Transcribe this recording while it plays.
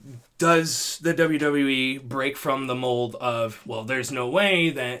does the WWE break from the mold of, well, there's no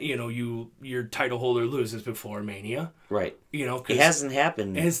way that, your title holder loses before Mania? Right. 'Cause it hasn't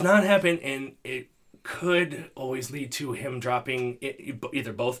happened. It's not happened, and it could always lead to him dropping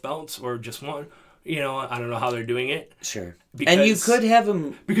either both belts or just one. I don't know how they're doing it. Sure. And you could have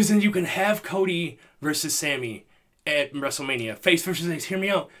him... Because then you can have Cody versus Sammy at WrestleMania. Face versus face. Hear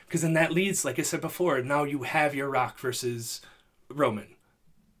me out. Because then that leads, like I said before, now you have your Rock versus Roman.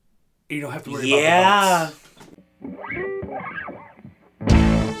 You don't have to worry about the belts.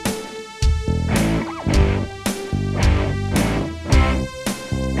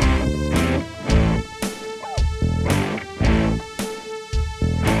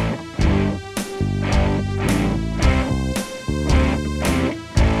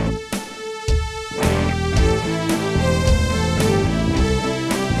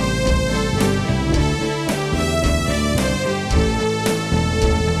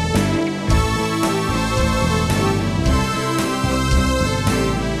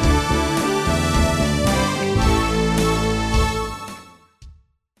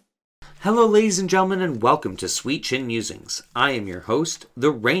 Hello, ladies and gentlemen, and welcome to Sweet Chin Musings. I am your host,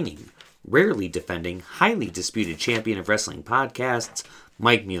 the reigning, rarely defending, highly disputed champion of wrestling podcasts,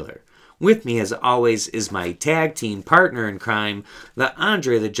 Mike Mueller. With me, as always, is my tag team partner in crime, the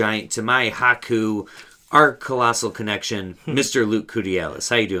Andre the Giant to my Haku, our colossal connection, Mr. Luke Kudialis.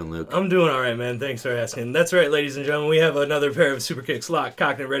 How you doing, Luke? I'm doing all right, man. Thanks for asking. That's right, ladies and gentlemen. We have another pair of super kicks locked,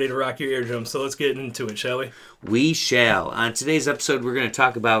 cocked, and ready to rock your eardrums. So let's get into it, shall we? We shall. On today's episode, we're going to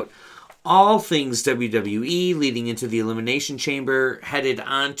talk about all things WWE leading into the Elimination Chamber, headed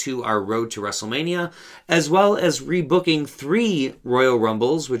on to our road to WrestleMania, as well as rebooking 3 Royal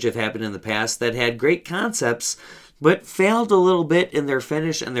Rumbles, which have happened in the past, that had great concepts, but failed a little bit in their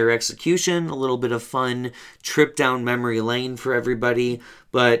finish and their execution. A little bit of fun trip down memory lane for everybody.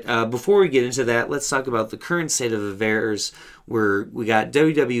 But before we get into that, let's talk about the current state of affairs, where we got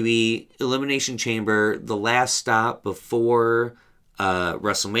WWE, Elimination Chamber, the last stop before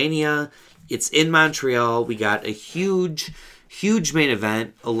WrestleMania. It's in Montreal. We got a huge main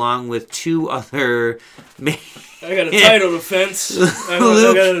event along with 2 other I got a title defense. I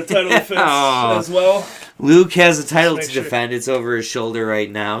got a title defense as well. Luke has a title to defend. It's over his shoulder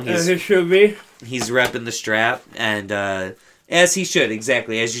right now. It should be. He's repping the strap, and as he should,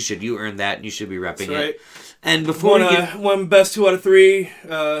 exactly as you should. You earned that, and you should be repping That's right. it. And before one best 2 out of 3.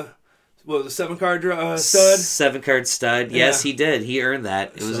 What was it, 7-card stud? 7-card stud. Yes, he did. He earned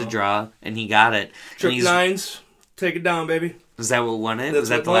that. It was a draw, and he got it. Trip 9s. Take it down, baby. Was that what won it? Was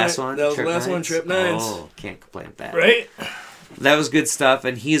that the last one? That was the last one, Trip 9s. Oh, can't complain with that. Right? That was good stuff,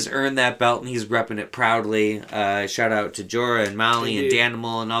 and he's earned that belt, and he's repping it proudly. Shout out to Jorah and Molly and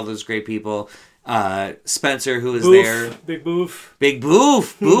Danimal and all those great people. Spencer, who was there. Big Boof. Big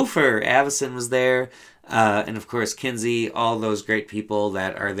Boof. Boofer. Avison was there. And of course, Kinsey, all those great people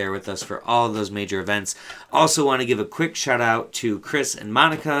that are there with us for all of those major events. Also want to give a quick shout out to Chris and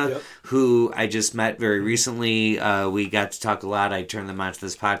Monica, who I just met very recently. We got to talk a lot. I turned them on to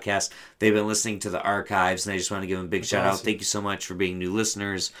this podcast. They've been listening to the archives, and I just want to give them a big shout out. Thank you so much for being new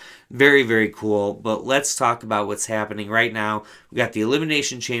listeners. Very, very cool. But let's talk about what's happening right now. We got the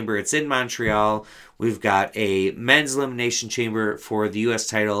Elimination Chamber. It's in Montreal. We've got a men's Elimination Chamber for the U.S.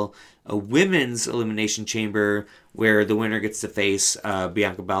 title, a women's Elimination Chamber where the winner gets to face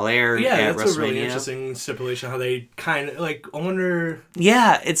Bianca Belair at WrestleMania. Yeah, that's a really interesting stipulation, how they kind of, I wonder...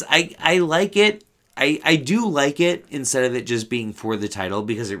 Yeah, I like it. I do like it instead of it just being for the title,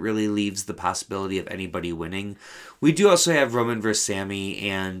 because it really leaves the possibility of anybody winning. We do also have Roman versus Sammy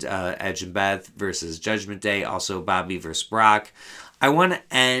and Edge and Beth versus Judgment Day, also Bobby versus Brock. I want to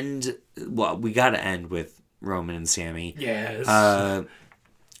end... Well, we got to end with Roman and Sammy. Yes.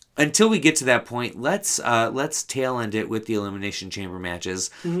 Until we get to that point, let's tail end it with the Elimination Chamber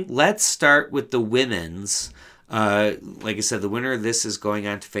matches. Mm-hmm. Let's start with the women's. Like I said, the winner of this is going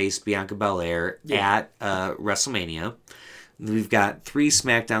on to face Bianca Belair at WrestleMania. We've got 3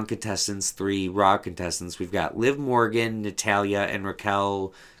 SmackDown contestants, 3 Raw contestants. We've got Liv Morgan, Natalya, and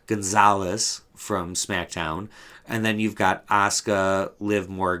Raquel Gonzalez from SmackDown. And then you've got Asuka, Liv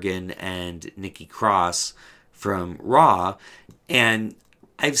Morgan, and Nikki Cross from Raw. And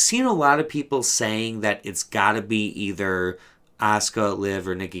I've seen a lot of people saying that it's got to be either Asuka, Liv,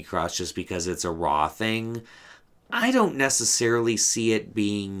 or Nikki Cross just because it's a Raw thing. I don't necessarily see it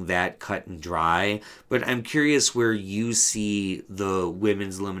being that cut and dry, but I'm curious where you see the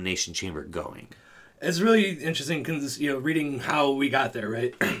Women's Elimination Chamber going. It's really interesting because, reading how we got there,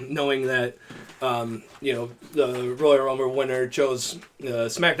 right? Knowing that the Royal Rumble winner chose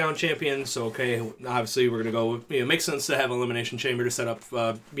SmackDown champion. So, okay, obviously we're going to go, makes sense to have Elimination Chamber to set up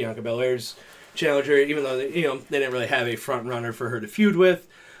Bianca Belair's challenger, even though, they didn't really have a front runner for her to feud with.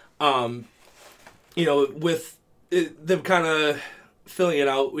 With them kind of filling it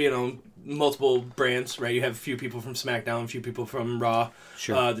out, multiple brands, right? You have a few people from SmackDown, a few people from Raw.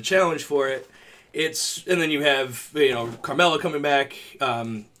 Sure. The challenge for it. And then you have, Carmella coming back.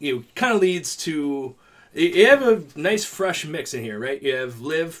 Kind of leads to, you have a nice fresh mix in here, right? You have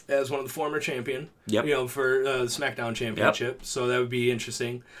Liv as one of the former champion, Yep. for the SmackDown championship. Yep. So that would be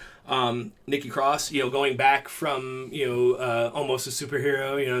interesting. Nikki Cross, going back from, almost a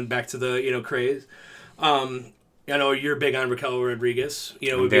superhero, back to the, craze. I know you're big on Raquel Rodriguez.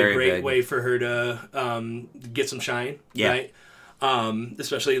 It would be a great way for her to get some shine, right?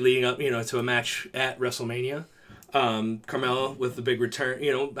 Especially leading up, to a match at WrestleMania. Carmella with the big return,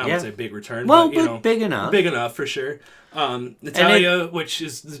 I wouldn't say big return, but big enough. Big enough for sure. Natalya, which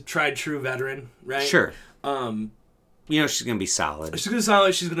is the tried true veteran, right? Sure. She's gonna be solid. She's gonna be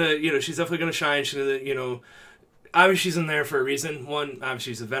solid. She's gonna, she's definitely gonna shine. She's gonna, obviously she's in there for a reason. One,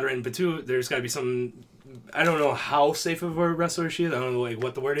 obviously she's a veteran, but two, there's gotta be some. I don't know how safe of a wrestler she is. I don't know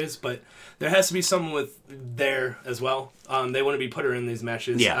what the word is, but there has to be someone with there as well. They wouldn't be put her in these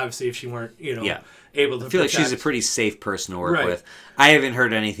matches. Yeah. Obviously, if she weren't, able to. I feel like she's a pretty safe person to work with. I haven't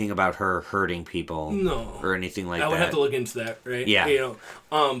heard anything about her hurting people. No. Or anything like that. I would have to look into that, right? Yeah.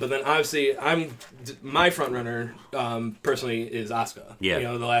 But then obviously, my front runner personally is Asuka. Yeah.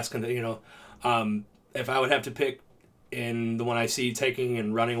 The last if I would have to pick. And the one I see taking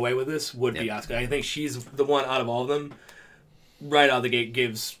and running away with this would be Asuka. I think she's the one out of all of them, right out of the gate,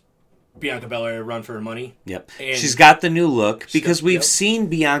 gives Bianca Belair a run for her money. Yep. And she's got the new look because we've seen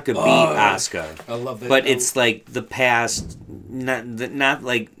Bianca beat Asuka. I love that. But it's like the past, not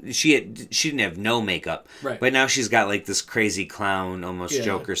like she didn't have no makeup. Right. But now she's got like this crazy clown, almost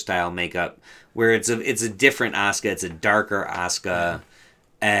Joker style makeup, where it's a different Asuka. It's a darker Asuka. Yeah.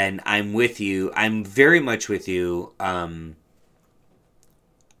 And I'm with you. I'm very much with you. I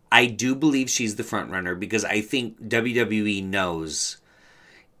do believe she's the front runner because I think WWE knows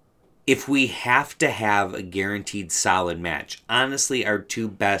if we have to have a guaranteed solid match, honestly, our two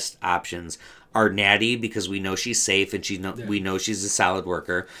best options are Natty because we know she's safe and we know she's a solid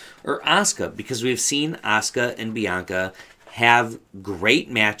worker, or Asuka because we've seen Asuka and Bianca have great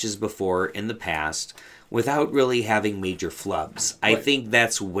matches before in the past without really having major flubs. Right. I think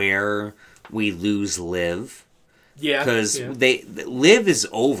that's where we lose Liv. Yeah. Because Liv is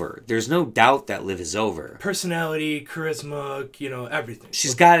over. There's no doubt that Liv is over. Personality, charisma, everything.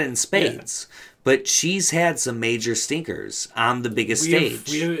 She's got it in spades. Yeah. But she's had some major stinkers on the biggest stage.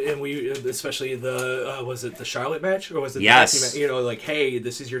 We especially was it the Charlotte match? Or was it yes. the match? Hey,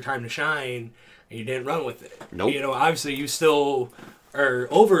 this is your time to shine. And you didn't run with it. Nope. Obviously you still are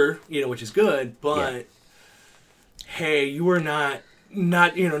over, which is good, but... Yeah. Hey, you are not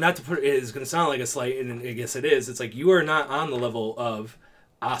to put it is going to sound like a slight, and I guess it is. It's like you are not on the level of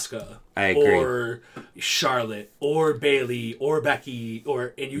Asuka or Charlotte or Bayley or Becky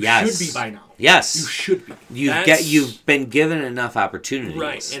and you should be by now. Yes, you should be. You've been given enough opportunities,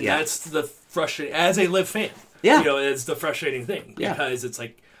 right? And that's the frustrating as a Liv fan. Yeah, it's the frustrating thing because it's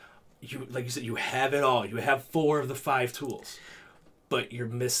like you said, you have it all. You have 4 of the 5 tools. But you're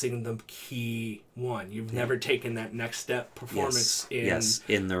missing the key one. You've never taken that next step performance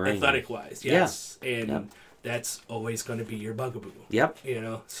in the ring. Athletic-wise. Yes. Yeah. And that's always going to be your bugaboo. Yep.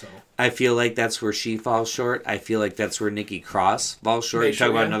 So. I feel like that's where she falls short. I feel like that's where Nikki Cross falls short. You talk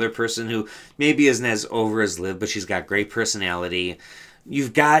about another person who maybe isn't as over as Liv, but she's got great personality.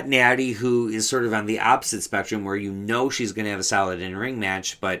 You've got Natty, who is sort of on the opposite spectrum, where she's going to have a solid in-ring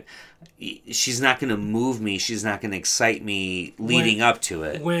match, but she's not going to move me. She's not going to excite me leading up to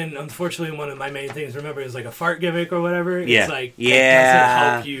it. When, unfortunately, one of my main things, remember, is like a fart gimmick or whatever. Yeah. It's like, it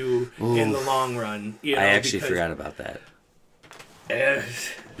doesn't help you in the long run. I actually forgot about that. Uh,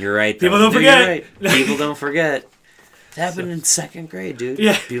 You're right, though. People don't forget. You're right. People don't forget. It happened in 2nd grade, dude.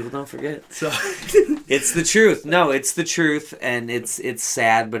 Yeah. People don't forget. So it's the truth. No, it's the truth, and it's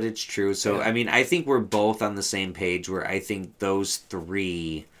sad, but it's true. So, I mean, I think we're both on the same page where I think those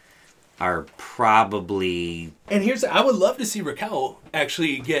 3 are probably... And I would love to see Raquel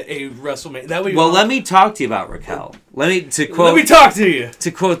actually get a WrestleMania. That would be let me talk to you about Raquel. Let me talk to you.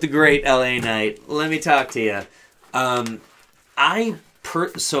 To quote the great LA Knight, let me talk to you.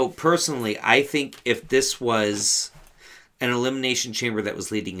 Personally, I think if this was an Elimination Chamber that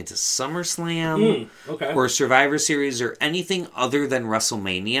was leading into SummerSlam or Survivor Series or anything other than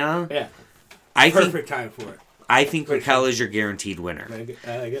WrestleMania, perfect time for it. I think Raquel is your guaranteed winner.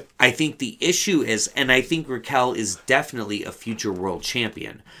 I like it. I think the issue is, and I think Raquel is definitely a future world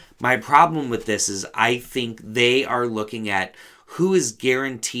champion. My problem with this is I think they are looking at who is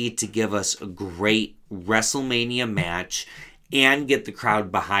guaranteed to give us a great WrestleMania match and get the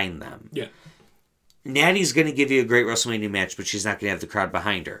crowd behind them. Yeah. Natty's going to give you a great WrestleMania match, but she's not going to have the crowd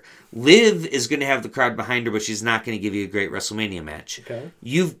behind her. Liv is going to have the crowd behind her, but she's not going to give you a great WrestleMania match. Okay.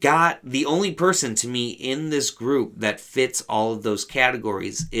 You've got the only person to me in this group that fits all of those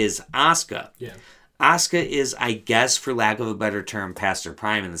categories is Asuka. Yeah. Asuka is, I guess, for lack of a better term, past her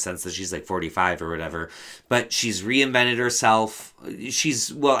prime in the sense that she's like 45 or whatever. But she's reinvented herself. She's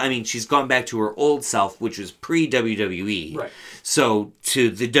gone back to her old self, which was pre-WWE. Right. So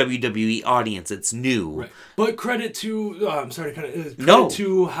to the WWE audience, it's new. Right. But credit to,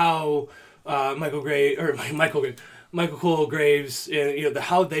 to how Michael Cole Graves,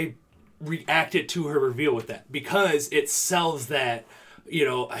 how they reacted to her reveal with that. Because it sells that,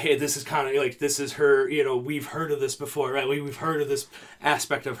 hey, this is kind of like, this is her, we've heard of this before, right? We've heard of this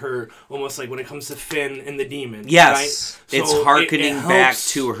aspect of her, almost like when it comes to Finn and the Demon. Yes. Right? It's so hearkening it back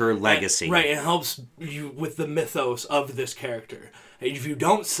helps, to her legacy. Right. It helps you with the mythos of this character. If you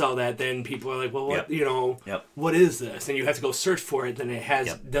don't sell that, then people are like, well, what, what is this? And you have to go search for it, then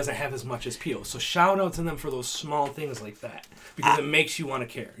it doesn't have as much appeal. So shout out to them for those small things like that. Because it makes you want to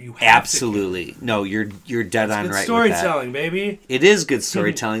care. You have absolutely. To care. No, you're dead on right with that. Storytelling, baby. It is good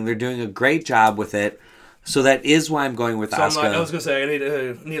storytelling. They're doing a great job with it. So that is why I'm going with Asuka. I was going to say, I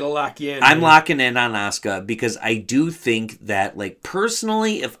need to lock you in. I'm locking in on Asuka because I do think that, like,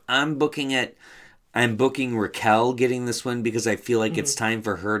 personally, if I'm booking it, I'm booking Raquel getting this win because I feel like it's time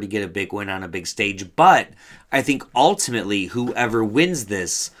for her to get a big win on a big stage. But I think ultimately whoever wins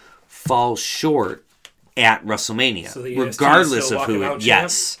this falls short at WrestleMania, so regardless of who it.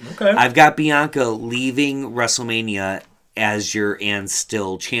 Yes. Okay. I've got Bianca leaving WrestleMania as your and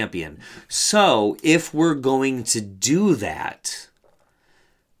still champion. So if we're going to do that,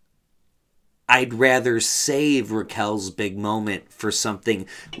 I'd rather save Raquel's big moment for something.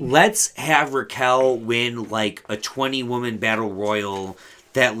 Let's have Raquel win like a 20-woman battle royal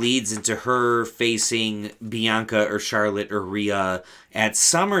that leads into her facing Bianca or Charlotte or Rhea at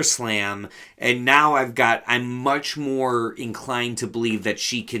SummerSlam. And now I'm much more inclined to believe that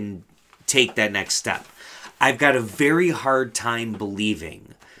she can take that next step. I've got a very hard time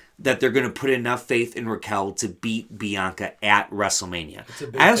believing that they're going to put enough faith in Raquel to beat Bianca at WrestleMania. It's a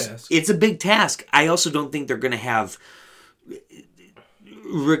big task. It's a big task. I also don't think they're going to have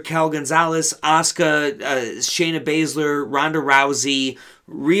Raquel Gonzalez, Asuka, Shayna Baszler, Ronda Rousey,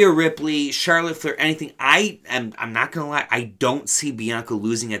 Rhea Ripley, Charlotte Flair, anything. I'm not going to lie, I don't see Bianca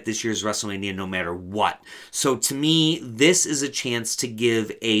losing at this year's WrestleMania no matter what. So to me, this is a chance to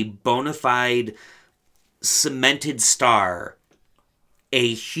give a bona fide, cemented star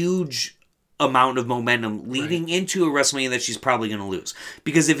a huge amount of momentum leading into a WrestleMania that she's probably going to lose.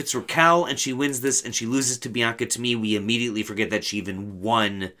 Because if it's Raquel and she wins this and she loses to Bianca, to me, we immediately forget that she even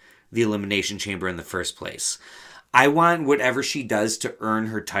won the Elimination Chamber in the first place. I want whatever she does to earn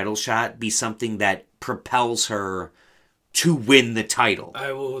her title shot be something that propels her to win the title.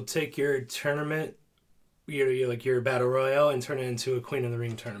 I will take your tournament, your Battle Royale, and turn it into a Queen of the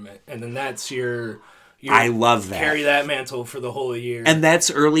Ring tournament. And then that's your... I love that. Carry that mantle for the whole year, and that's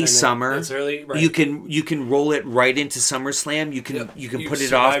early summer. That's early. Right. You can roll it right into SummerSlam. You can put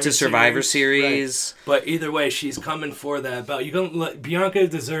it off to Survivor Series. Right. But either way, she's coming for that belt. Bianca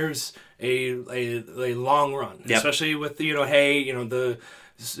deserves a long run, especially with the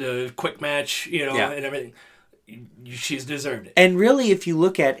quick match, and everything. She's deserved it. And really, if you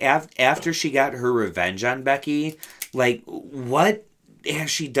look at after she got her revenge on Becky, like what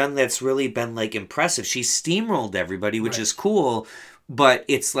has she done that's really been like impressive? She steamrolled everybody, which is cool, but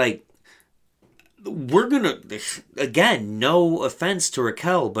it's like we're gonna, again, no offense to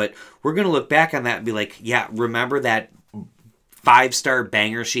Raquel, but we're gonna look back on that and be like, yeah, remember that 5-star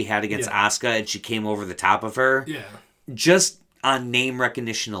banger she had against Asuka and she came over the top of her? Yeah. Just on name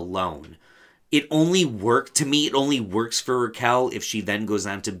recognition alone. It only works for Raquel if she then goes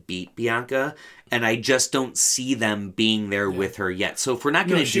on to beat Bianca, and I just don't see them being there with her yet. So if we're not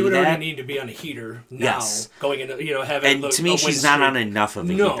going to do that... She would already need to be on a heater now, going into, having... And to me, she's not on enough of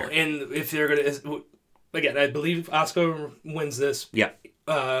a heater. No, and if they're going to... Again, I believe Asuka wins this. Yeah.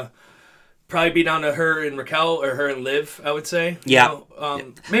 Probably be down to her and Raquel, or her and Liv, I would say. Yeah.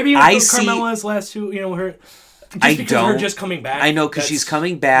 Maybe Carmella's last two, her... Just because her just coming back. I know, because she's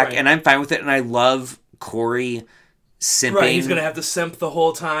coming back, and I'm fine with it, and I love Corey simping. Right, he's gonna have to simp the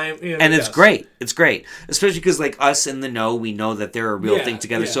whole time. You know, and it's great. It's great. Especially because, like, us in the know, we know that they're a real thing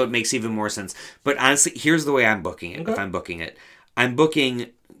together, so it makes even more sense. But honestly, here's the way I'm booking it, if I'm booking it. I'm booking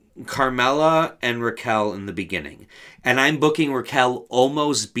Carmella and Raquel in the beginning. And I'm booking Raquel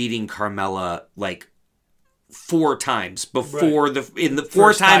almost beating Carmella, like, 4 times before in the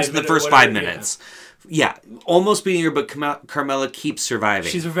 4 times in the first 5 minutes. Yeah, almost beating her, but Carmella keeps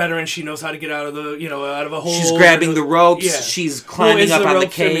surviving. She's a veteran. She knows how to get out of a hole. She's grabbing the ropes. Yeah. She's climbing up on the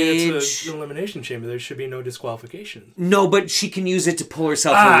cage. I mean, it's an elimination chamber. There should be no disqualification. No, but she can use it to pull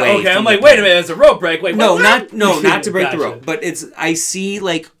herself away. Okay, I'm like, wait a minute, it's a rope break. Wait, not to break the rope. But I see.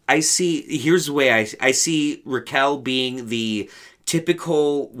 Here's the way I see Raquel being the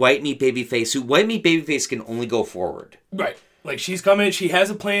typical white meat babyface. Who white meat babyface can only go forward. Right. Like, she's coming, she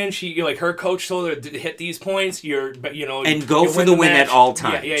has a plan, her coach told her to hit these points, and go for the win at all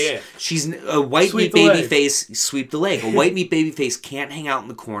times. Yeah. She's a white meat babyface, sweep the leg. A white meat babyface can't hang out in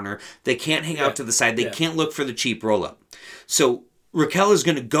the corner, they can't hang out to the side, they can't look for the cheap roll-up. So, Raquel is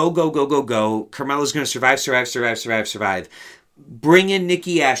going to go. Carmella's going to survive. Bring in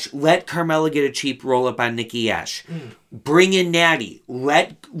Nikki Ash. Let Carmella get a cheap roll-up on Nikki Ash. Bring in Natty.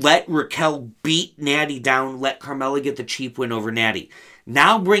 Let Raquel beat Natty down. Let Carmella get the cheap win over Natty.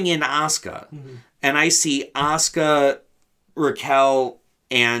 Now bring in Asuka. And I see Asuka, Raquel,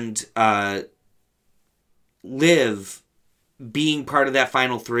 and Liv being part of that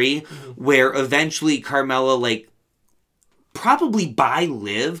final 3, where eventually Carmella, like, probably by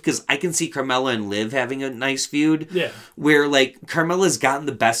Liv, because I can see Carmella and Liv having a nice feud. Yeah. Where, like, Carmella's gotten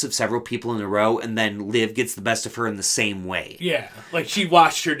the best of several people in a row, and then Liv gets the best of her in the same way. Yeah. Like, she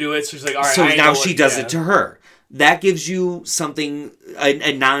watched her do it, so she's like, all right, so now she does it to her. That gives you something,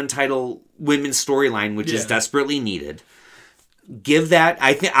 a non-title women's storyline, which is desperately needed. Give that,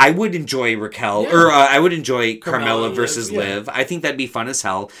 I would enjoy Raquel, or I would enjoy Carmella versus Liv. I think that'd be fun as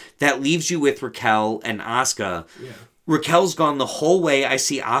hell. That leaves you with Raquel and Asuka. Yeah. Raquel's gone the whole way. I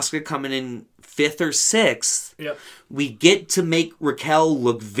see Asuka coming in 5th or 6th. Yep. We get to make Raquel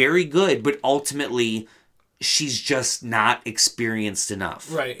look very good, but ultimately, she's just not experienced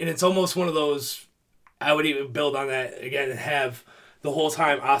enough. Right, and it's almost one of those, I would even build on that again and have the whole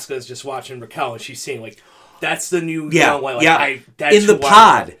time Asuka's just watching Raquel and she's seeing, like, that's the new young one. Like, that's in the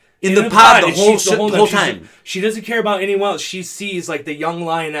pod. In the pod the whole time. She doesn't care about anyone else. She sees, like, the young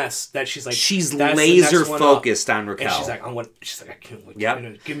lioness that she's like. She's laser focused on Raquel. And she's like, I can't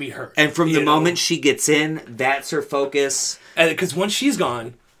wait. Give me her. And from the moment she gets in, that's her focus. Because once she's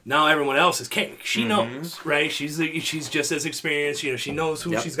gone, now everyone else is cake. She knows, right? She's just as experienced. She knows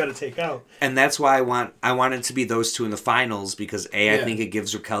who she's got to take out. And that's why I want it to be those 2 in the finals, because I think it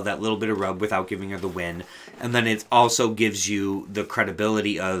gives Raquel that little bit of rub without giving her the win. And then it also gives you the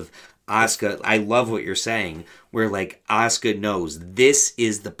credibility of Asuka. I love what you're saying, where, like, Asuka knows this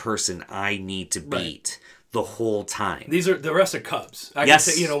is the person I need to beat the whole time. The rest are cubs. I can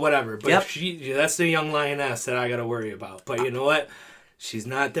say, whatever. But that's the young lioness that I got to worry about. But you know what? She's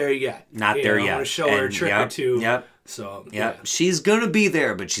not there yet. Not there yet. I'm going to show her a trick or 2. Yep. So, she's going to be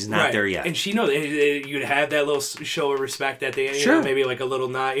there, but she's not there yet. And she knows you'd have that little show of respect at the end. Maybe like a little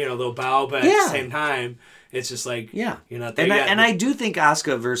nod, little bow, but at the same time, it's just like, you're not there yet. And I do think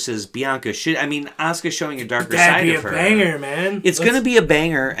Asuka versus Bianca Asuka showing a darker side of her. That'd be a banger, man. It's going to be a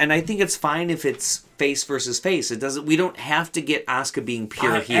banger, and I think it's fine if it's face versus face. We don't have to get Asuka being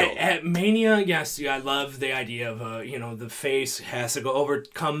pure heel. At Mania, yes, I love the idea of, the face has to go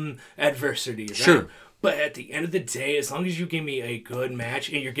overcome adversity. Right? Sure. But at the end of the day, as long as you give me a good match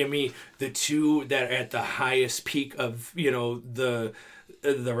and you're giving me the 2 that are at the highest peak of,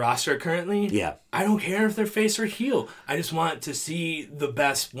 the roster currently, I don't care if they're face or heel. I just want to see the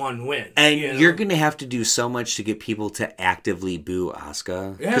best one win. And you're going to have to do so much to get people to actively boo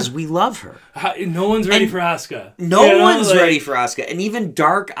Asuka, because we love her. No one's ready for Asuka. No one's ready for Asuka. And even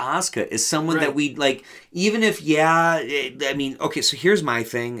Dark Asuka is someone that we, like, even if, okay, so here's my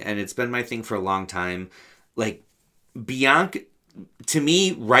thing, and it's been my thing for a long time. Like, Bianca, to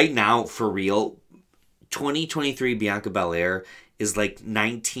me, right now, for real, 2023 Bianca Belair is like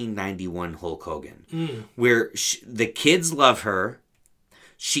 1991 Hulk Hogan, where the kids love her.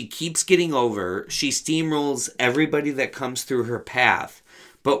 She keeps getting over. She steamrolls everybody that comes through her path.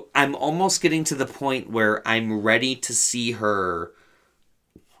 But I'm almost getting to the point where I'm ready to see her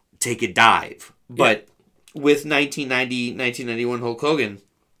take a dive. But with 1991 Hulk Hogan,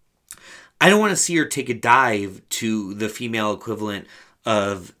 I don't want to see her take a dive to the female equivalent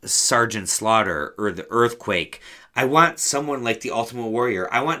of Sergeant Slaughter or the Earthquake. I want someone like the Ultimate Warrior.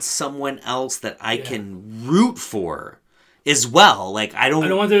 I want someone else that I can root for as well. Like, I don't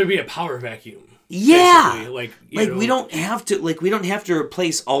want there to be a power vacuum. Yeah. Like we don't have to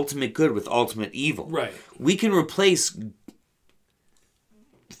replace ultimate good with ultimate evil. Right. We can replace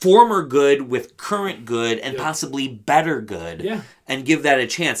former good with current good and possibly better good. Yeah. And give that a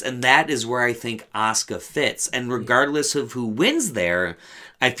chance. And that is where I think Asuka fits. And regardless of who wins there,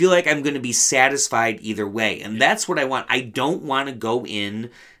 I feel like I'm going to be satisfied either way. And that's what I want. I don't want to go in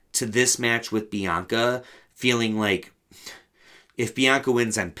to this match with Bianca feeling like if Bianca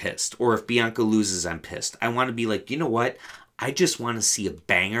wins, I'm pissed. Or if Bianca loses, I'm pissed. I want to be like, you know what? I just want to see a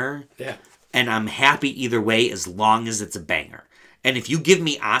banger. Yeah. And I'm happy either way as long as it's a banger. And if you give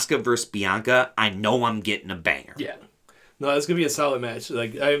me Asuka versus Bianca, I know I'm getting a banger. Yeah. No, it's going to be a solid match.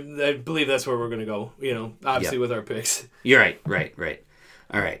 Like I believe that's where we're going to go, obviously with our picks. You're right.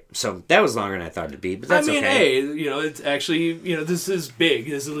 All right. So that was longer than I thought it'd be, but that's okay. Hey, it's actually, this is big.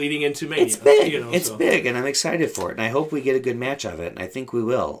 This is leading into Mania. It's big. It's big, and I'm excited for it, and I hope we get a good match of it, and I think we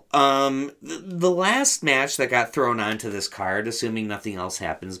will. The last match that got thrown onto this card, assuming nothing else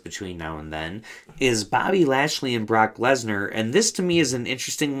happens between now and then, is Bobby Lashley and Brock Lesnar, and this to me is an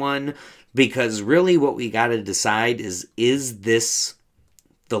interesting one because really what we got to decide is this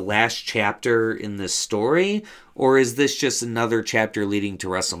the last chapter in this story, or is this just another chapter leading to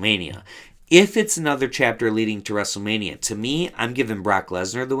WrestleMania? If it's another chapter leading to WrestleMania, to me, I'm giving Brock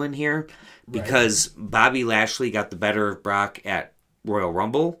Lesnar the win here because Bobby Lashley got the better of Brock at Royal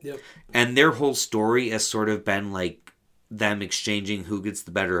Rumble, and their whole story has sort of been like them exchanging who gets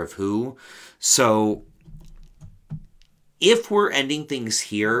the better of who. So if we're ending things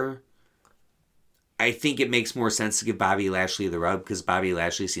here, I think it makes more sense to give Bobby Lashley the rub because Bobby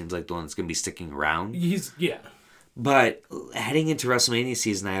Lashley seems like the one that's going to be sticking around. But heading into WrestleMania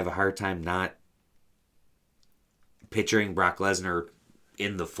season, I have a hard time not picturing Brock Lesnar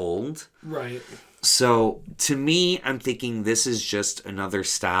in the fold. Right. So to me, I'm thinking this is just another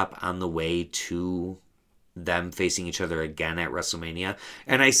stop on the way to them facing each other again at WrestleMania.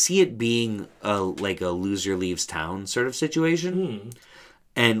 And I see it being like a loser leaves town sort of situation.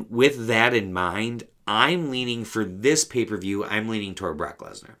 And with that in mind, I'm leaning for this pay-per-view, I'm leaning toward Brock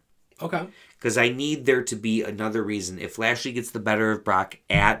Lesnar. Okay. Because I need there to be another reason. If Lashley gets the better of Brock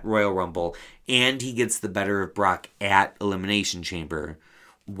at Royal Rumble and he gets the better of Brock at Elimination Chamber,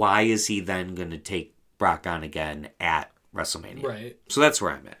 why is he then going to take Brock on again at WrestleMania? Right. So that's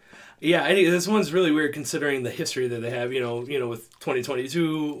where I'm at. Yeah, I think this one's really weird considering the history that they have, with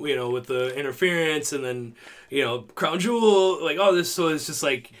 2022, with the interference and then, Crown Jewel, like all this. So it's just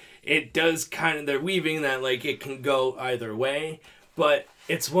like, it does kind of, they're weaving that like it can go either way. But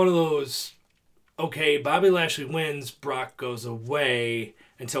it's one of those, okay, Bobby Lashley wins, Brock goes away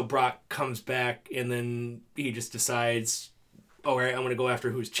until Brock comes back and then he just decides, all right, I'm going to go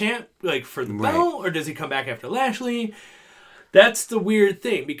after who's champ, like for the belt, or does he come back after Lashley? That's the weird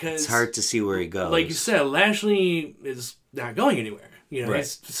thing because it's hard to see where he goes. Like you said, Lashley is not going anywhere.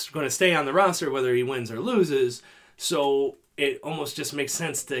 He's just going to stay on the roster whether he wins or loses. So it almost just makes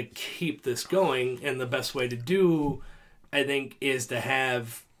sense to keep this going. And the best way to do, I think, is to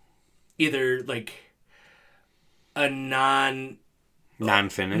have either like a non-finish.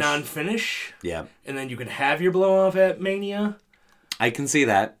 Yeah. And then you can have your blow off at Mania. I can see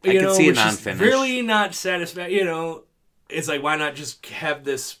that. I can see a non-finish. Really not satisfying. It's like, why not just have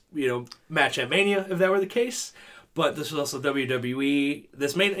this, match at Mania if that were the case? But this was also WWE.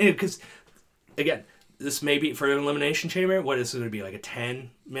 This may, because, again, this may be for an Elimination Chamber. What is it going to be, like a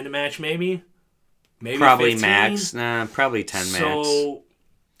 10-minute match maybe? Maybe probably 15? Max. Nah, probably 10 max. So,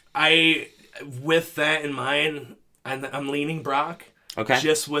 with that in mind, I'm leaning Brock. Okay.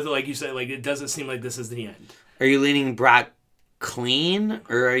 Just with, like you said, like it doesn't seem like this is the end. Are you leaning Brock clean,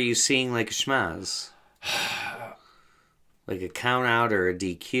 or are you seeing like a schmaz? Like a count out or a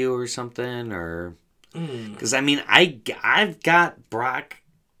DQ or something, or because I've got Brock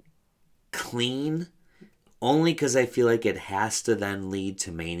clean only because I feel like it has to then lead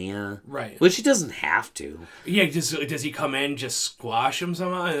to Mania, right? Which he doesn't have to. Yeah, does he come in just squash him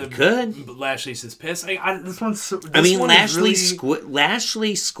somehow? He could. Lashley's his piss.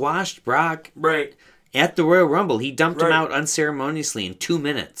 Lashley squashed Brock right at the Royal Rumble. He dumped him out unceremoniously in 2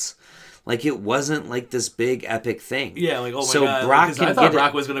 minutes. Like, it wasn't like this big epic thing. Yeah, like, oh my so God. Brock I thought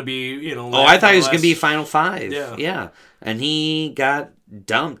Brock was going to be, I thought he was going to be Final 5. Yeah. And he got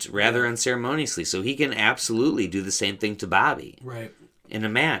dumped rather unceremoniously. So he can absolutely do the same thing to Bobby. Right. In a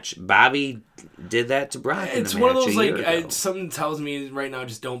match. Bobby did that to Brock in a match. It's one of those, something tells me right now,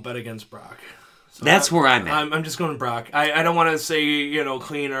 just don't bet against Brock. So that's where I'm at. I'm just going to Brock. I don't want to say,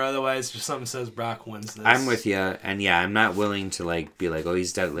 clean or otherwise. Just something says Brock wins this. I'm with you. And yeah, I'm not willing to be like, oh,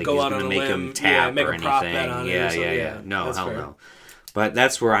 he's dead. Like, he's going to make him tap or anything. Bet on yeah. No, hell fair. no. But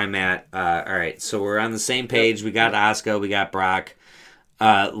that's where I'm at. All right, so we're on the same page. We got Asuka, we got Brock.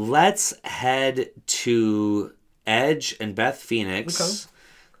 Let's head to Edge and Beth Phoenix.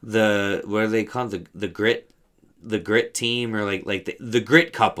 Okay. What are they called? The grit team, or like the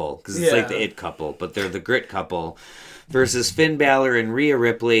grit couple, because it's like the it couple, but they're the grit couple versus Finn Balor and Rhea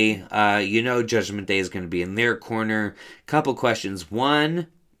Ripley. Judgment Day is going to be in their corner. Couple questions. One,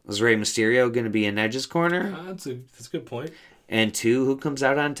 was Rey Mysterio going to be in Edge's corner? That's a good point. And two, who comes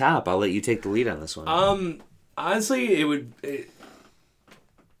out on top? I'll let you take the lead on this one. Honestly,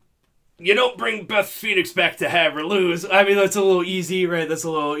 you don't bring Beth Phoenix back to have her lose. I mean, that's a little easy, right? That's a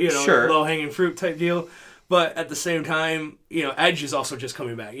little, sure, low-hanging fruit type deal. But at the same time, Edge is also just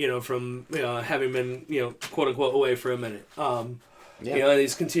coming back, from, having been, quote-unquote, away for a minute. And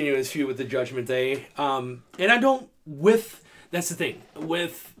he's continuing his feud with the Judgment Day. And that's the thing,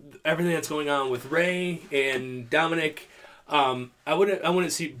 with everything that's going on with Rey and Dominic, I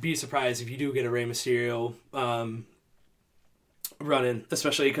wouldn't be surprised if you do get a Rey Mysterio run-in,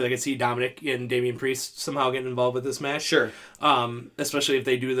 especially because I could see Dominic and Damian Priest somehow getting involved with this match. Sure. Especially if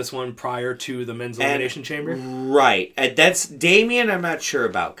they do this one prior to the men's Elimination Chamber. Right. That's Damian I'm not sure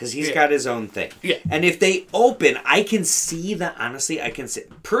about, because he's got his own thing. Yeah. And if they open, I can see that, honestly,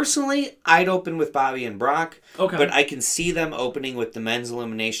 personally, I'd open with Bobby and Brock. Okay. But I can see them opening with the men's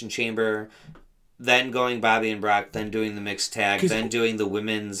Elimination Chamber, then going Bobby and Brock, then doing the mixed tag, then doing the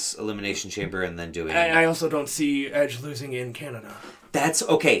women's Elimination Chamber, and then doing... I also don't see Edge losing in Canada. That's...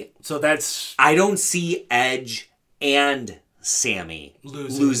 Okay. So that's... I don't see Edge and Sammy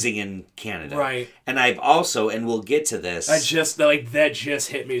losing in Canada. Right. And I've also, and we'll get to this... that just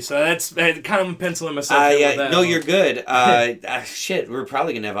hit me. So that's kind of penciling myself in with that. No, you're good. Shit, we're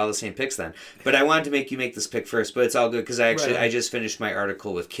probably going to have all the same picks then. But I wanted to make you make this pick first, but it's all good because I just finished my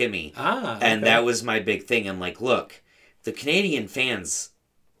article with Kimmy. And that was my big thing. I'm like, look, the Canadian fans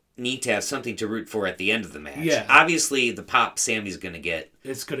need to have something to root for at the end of the match. Yeah. Obviously, the pop Sammy's going to get...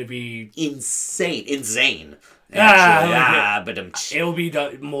 It's going to be... Insane. But it'll be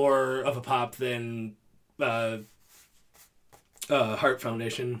more of a pop than Heart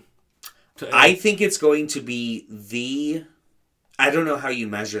Foundation. I think it's going to be I don't know how you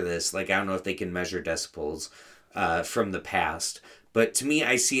measure this. Like, I don't know if they can measure decibels from the past. But to me,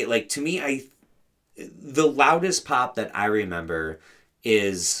 I see it the loudest pop that I remember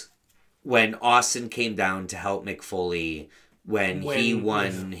is when Austin came down to help Mick Foley when he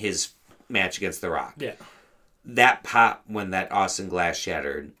won his match against The Rock. Yeah. That pop when that Austin glass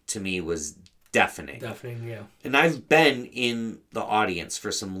shattered, to me, was deafening. Deafening, yeah. And I've been in the audience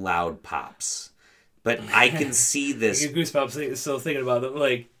for some loud pops. But I can see this... I get goosebumps still thinking about it.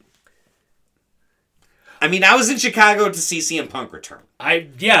 Like... I mean, I was in Chicago to see CM Punk return.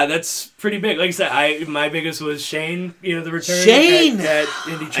 That's pretty big. Like I said, my biggest was Shane, the return Shane!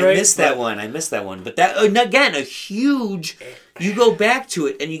 in Detroit. I missed that one. But that, again, a huge... You go back to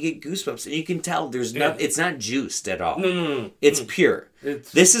it and you get goosebumps. And you can tell there's it's not juiced at all. No. It's pure.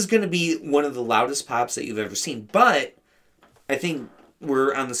 This is going to be one of the loudest pops that you've ever seen. But I think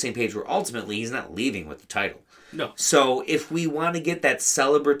we're on the same page where ultimately he's not leaving with the title. No. So if we want to get that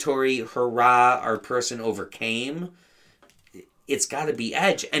celebratory hurrah, our person overcame, it's got to be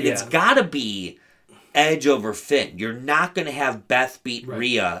Edge. And it's got to be Edge over Finn. You're not going to have Beth beat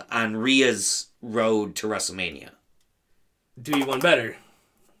Rhea on Rhea's road to WrestleMania. Do you want better?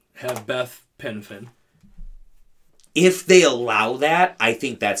 Have Beth pin Finn. If they allow that, I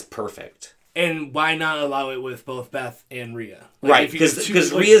think that's perfect. And why not allow it with both Beth and Rhea? Right,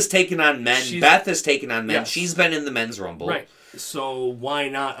 because Rhea's taken on men, Beth has taken on men. Yes. She's been in the men's rumble. Right. So why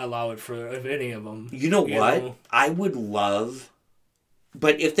not allow it for any of them? You know what? I would love...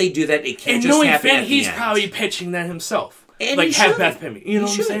 But if they do that, it can't and just happen Finn, at the he's end. probably pitching that himself. And like, have Beth pin me. You know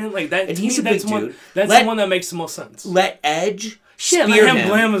what I'm saying? Like that. And he's a big dude. That's the one that makes the most sense. Let Edge spear let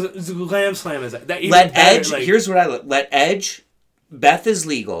him. Glam slam is that. Let Edge... Here's what I let Edge... Beth is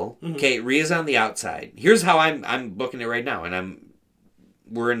legal. Mm-hmm. Okay, Rhea's on the outside. Here's how I'm booking it right now, and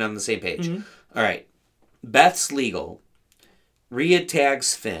we're on the same page. Mm-hmm. All right, Beth's legal. Rhea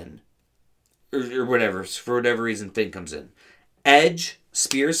tags Finn, or whatever, for whatever reason Finn comes in. Edge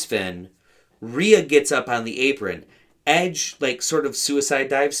spears Finn. Rhea gets up on the apron. Edge, like, sort of suicide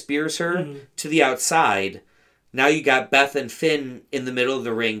dive spears her to the outside. Now you got Beth and Finn in the middle of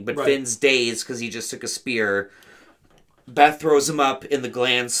the ring, but Finn's dazed because he just took a spear. Beth throws him up in the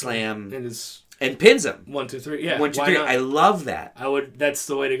gland slam and pins him. 1, 2, 3. Yeah. 1, 2, 3. I love that. That's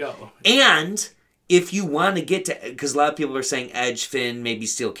the way to go. And if you want to get to, because a lot of people are saying Edge, Finn, maybe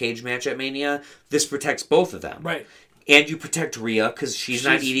steel cage match at Mania, this protects both of them. Right. And you protect Rhea because she's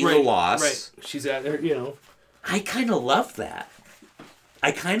not eating the loss. Right. She's at her, I kind of love that.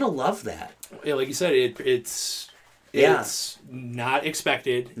 I kind of love that. Yeah, like you said, it's not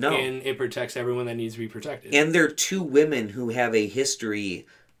expected, and it protects everyone that needs to be protected. And they're two women who have a history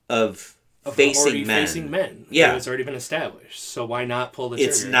of facing men. Yeah, it's already been established. So why not pull the trigger?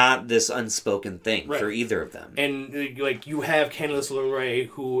 It's not this unspoken thing for either of them. And like you have Candice LeRae,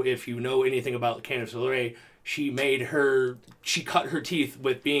 who, if you know anything about Candice LeRae, she cut her teeth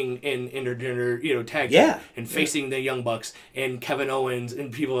with being in intergender, tag team and facing the Young Bucks and Kevin Owens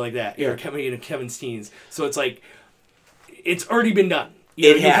and people like that. Yeah. Or Kevin Steens. So it's like, it's already been done.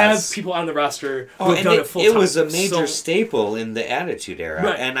 You have people on the roster who have done it full time. It was a major staple in the Attitude Era.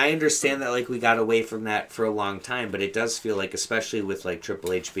 Right. And I understand that like we got away from that for a long time, but it does feel like, especially with like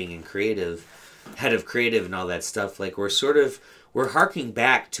Triple H being in head of creative and all that stuff, like we're harking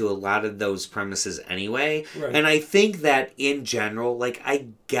back to a lot of those premises anyway. Right. And I think that in general, like, I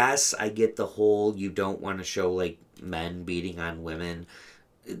guess I get the whole you don't want to show, like, men beating on women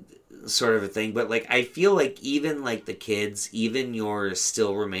sort of a thing. But, like, I feel like even, like, the kids, even your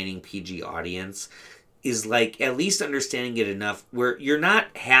still remaining PG audience is, like, at least understanding it enough where you're not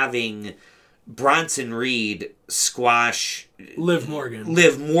having Bronson Reed squash Liv Morgan.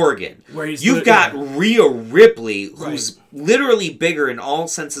 Where you've got Rhea Ripley, who's literally bigger in all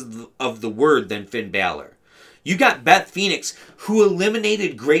senses of the word than Finn Balor. You got Beth Phoenix, who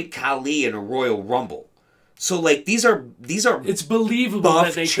eliminated Great Khali in a Royal Rumble. So like these are it's believable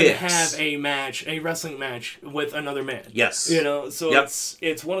that they could have a wrestling match with another man. Yes. So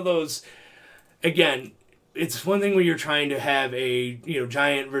it's one of those, again, it's one thing when you're trying to have a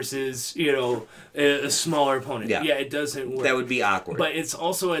giant versus a smaller opponent. Yeah, it doesn't work. That would be awkward. But it's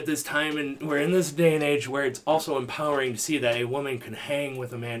also at this time, and we're in this day and age where it's also empowering to see that a woman can hang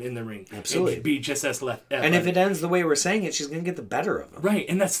with a man in the ring. Absolutely, and be just as athletic. And if it ends the way we're saying it, she's gonna get the better of him. Right,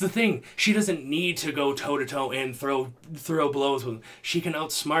 and that's the thing. She doesn't need to go toe to toe and throw blows with him. She can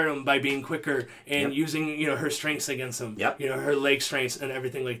outsmart him by being quicker and using her strengths against him. Yep. Her leg strengths and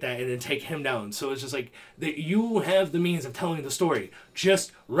everything like that, and then take him down. So it's just like that. You have the means of telling the story.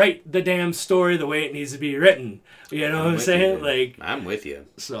 Just write the damn story the way it needs to be written. You know what I'm saying? Like, I'm with you.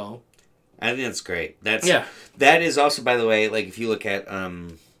 So I think that's great. That is also, by the way, like if you look at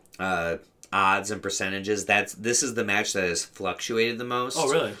odds and percentages, this is the match that has fluctuated the most. Oh,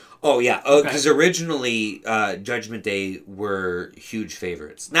 really? Oh, yeah. Because originally Judgment Day were huge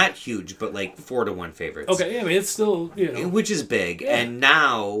favorites. Not huge, but like 4-1 favorites. Okay, yeah, I mean it's still which is big. Yeah. And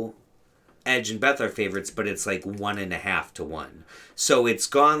now Edge and Beth are favorites, but it's like 1.5 to 1. So it's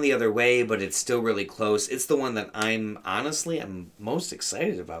gone the other way, but it's still really close. It's the one that I'm most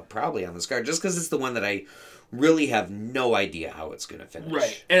excited about probably on this card, just because it's the one that I really have no idea how it's going to finish.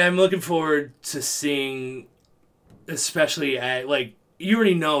 Right. And I'm looking forward to seeing, especially at, like, you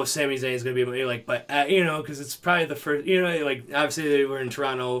already know Sami Zayn is going to be like, but, because it's probably the first, like, obviously they were in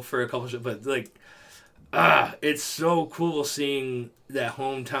Toronto for a couple of, but, like, it's so cool seeing that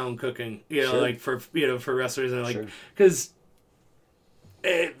hometown cooking, like for wrestlers and like, because,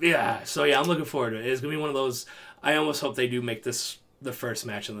 so I'm looking forward to it. It's gonna be one of those. I almost hope they do make this the first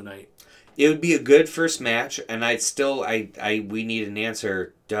match of the night. It would be a good first match, and we need an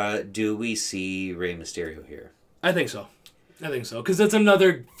answer. Do we see Rey Mysterio here? I think so, because it's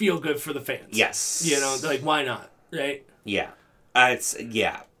another feel good for the fans. Yes, like why not, right? Yeah, I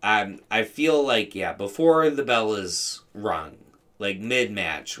feel like, before the bell is rung, like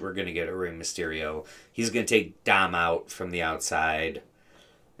mid-match, we're going to get a Rey Mysterio. He's going to take Dom out from the outside,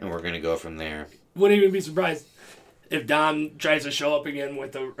 and we're going to go from there. Wouldn't even be surprised if Dom tries to show up again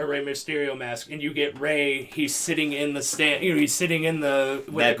with a Rey Mysterio mask, and you get Rey, he's sitting in the stand, he's sitting with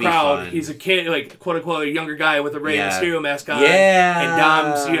the crowd. He's a kid, like, quote-unquote, a younger guy with a Rey Mysterio mask on. Yeah.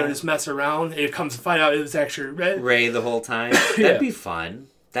 And Dom's, just mess around. It comes to find out it was actually Rey the whole time. That'd be fun.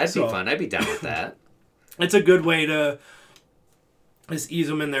 That'd be fun. I'd be down with that. It's a good way to just ease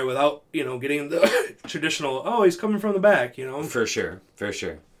him in there without, getting the traditional, he's coming from the back, For sure.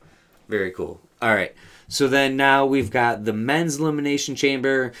 Very cool. All right. So then now we've got the men's Elimination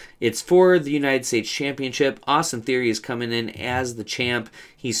Chamber. It's for the United States Championship. Austin Theory is coming in as the champ.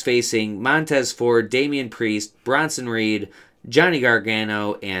 He's facing Montez Ford, Damian Priest, Bronson Reed, Johnny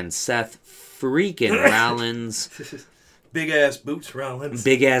Gargano, and Seth freaking Rollins. Big ass boots, Rollins.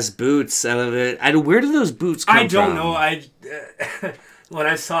 Big ass boots. I love it. Where do those boots come from? I don't know. When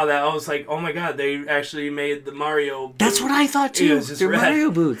I saw that, I was like, "Oh my god! They actually made the Mario." Boot. That's what I thought too. They're red.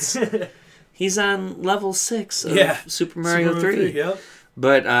 Mario boots. He's on level 6 of Super Mario 3. Yep.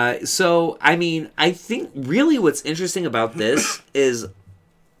 But so I mean, I think really what's interesting about this is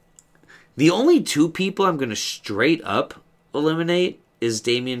the only two people I'm going to straight up eliminate is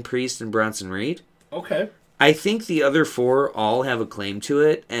Damian Priest and Bronson Reed. Okay. I think the other 4 all have a claim to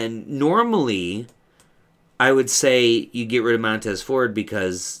it, and normally I would say you get rid of Montez Ford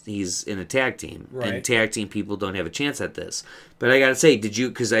because he's in a tag team, right. and tag team people don't have a chance at this. But I gotta say,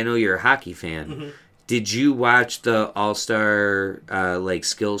 because I know you're a hockey fan, did you watch the All-Star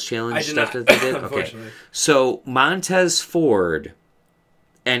skills challenge stuff that they did? Okay, so Montez Ford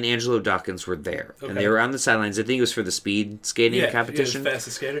and Angelo Dawkins were there, and they were on the sidelines. I think it was for the speed skating competition. Yeah,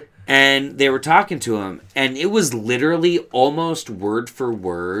 fastest skater. And they were talking to him, and it was literally almost word for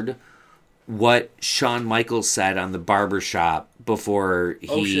word what Shawn Michaels said on the barbershop before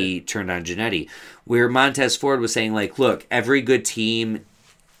he turned on Jannetty, where Montez Ford was saying, like, look, every good team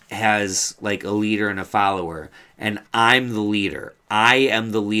has, like, a leader and a follower, and I'm the leader. I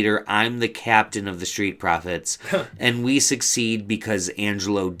am the leader. I'm the captain of the Street Profits, and we succeed because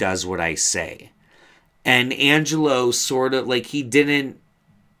Angelo does what I say. And Angelo sort of, like, he didn't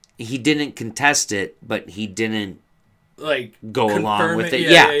contest it, but he didn't, like, go along with it.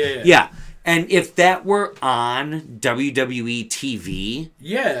 Yeah. And if that were on WWE TV,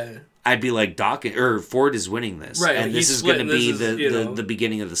 I'd be like, Ford is winning this, right? And this is going to be the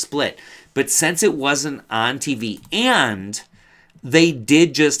beginning of the split. But since it wasn't on TV, and they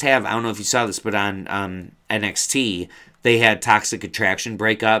did just have, I don't know if you saw this, but on NXT, they had Toxic Attraction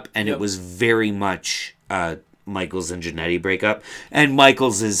breakup, and it was very much Michaels and Jannetty breakup. And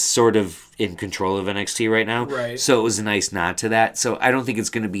Michaels is sort of in control of NXT right now. Right. So it was a nice nod to that. So I don't think it's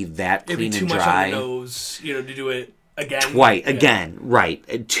going to be that clean and dry. It'd be too much on the nose, to do it again. Again,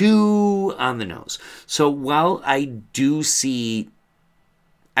 right. Too on the nose. So while I do see,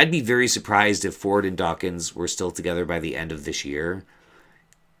 I'd be very surprised if Ford and Dawkins were still together by the end of this year.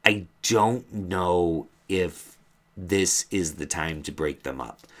 I don't know if this is the time to break them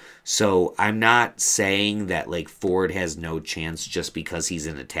up. So I'm not saying that, like, Ford has no chance just because he's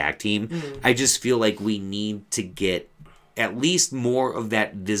in a tag team. I just feel like we need to get at least more of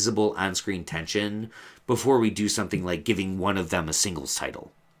that visible on-screen tension before we do something like giving one of them a singles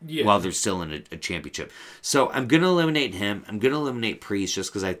title while they're still in a championship. So I'm going to eliminate him. I'm going to eliminate Priest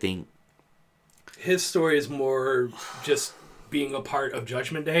just because I think his story is more just being a part of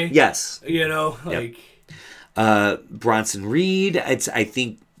Judgment Day. Yes. Bronson Reed, I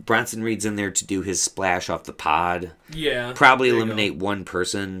think Bronson Reed's in there to do his splash off the pod. Yeah. Probably eliminate one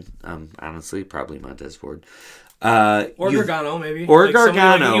person. Honestly, probably Montez Ford. Gargano, maybe. Or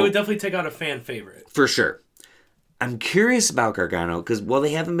Gargano. He would definitely take out a fan favorite. For sure. I'm curious about Gargano, because while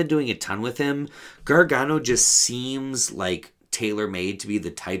they haven't been doing a ton with him, Gargano just seems like tailor-made to be the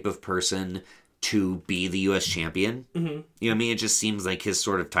type of person to be the U.S. champion. You know what I mean? It just seems like his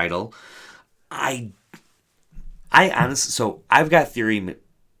sort of title. I honestly, so I've got Theory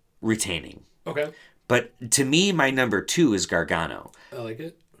retaining. Okay. But to me, my number 2 is Gargano. I like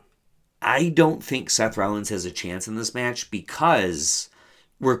it. I don't think Seth Rollins has a chance in this match because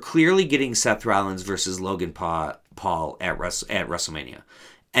we're clearly getting Seth Rollins versus Logan Paul at WrestleMania.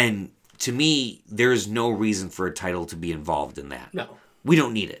 And to me, there's no reason for a title to be involved in that. No. We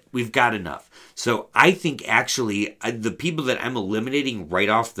don't need it. We've got enough. So I think actually the people that I'm eliminating right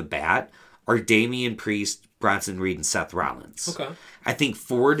off the bat are Damian Priest, Bronson Reed, and Seth Rollins. Okay. I think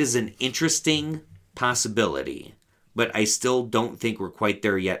Ford is an interesting possibility, but I still don't think we're quite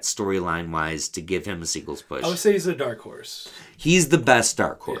there yet storyline-wise to give him a singles push. I would say he's a dark horse. He's the best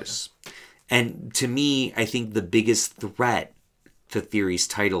dark horse. Yeah. And to me, I think the biggest threat to Theory's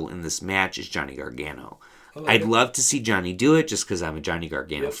title in this match is Johnny Gargano. I'd love to see Johnny do it just because I'm a Johnny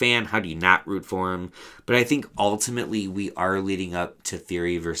Gargano fan. How do you not root for him? But I think ultimately we are leading up to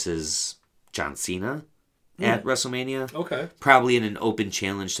Theory versus John Cena at WrestleMania. Okay. Probably in an open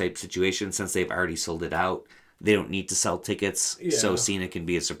challenge type situation since they've already sold it out. They don't need to sell tickets, so Cena can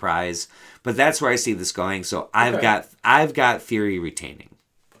be a surprise. But that's where I see this going. So I've got Theory retaining.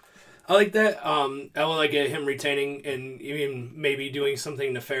 I like that. I would like him retaining and even maybe doing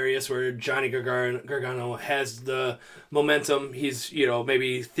something nefarious where Johnny Gargano has the momentum. He's,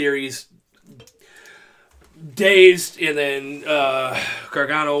 maybe Theory's dazed, and then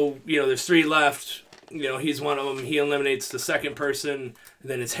Gargano, there's 3 left. He's one of them. He eliminates the second person,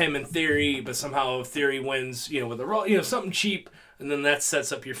 and then it's him and Theory, but somehow Theory wins, with a roll, something cheap, and then that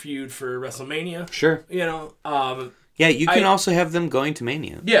sets up your feud for WrestleMania. Sure. Yeah, you can also have them going to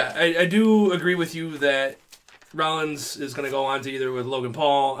Mania. Yeah, I do agree with you that Rollins is going to go on to either with Logan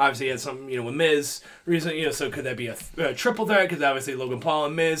Paul. Obviously, he had something, with Miz recently. So could that be a triple threat? Because obviously Logan Paul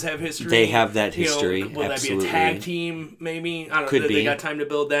and Miz have history. They have that history. Will absolutely. that be a tag team? Maybe I don't know. Could be. They got time to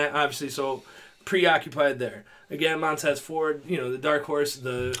build that. Obviously, so preoccupied there. Again, Montez Ford, the dark horse.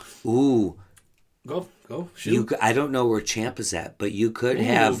 Go, shoot. I don't know where Champ is at, but you could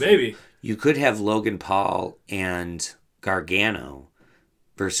baby. You could have Logan Paul and Gargano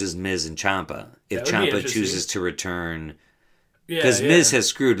versus Miz and Ciampa if Ciampa chooses to return. Because Miz has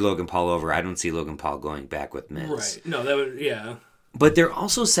screwed Logan Paul over. I don't see Logan Paul going back with Miz. Right. No, that would, yeah. But they're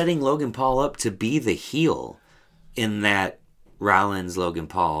also setting Logan Paul up to be the heel in that Rollins-Logan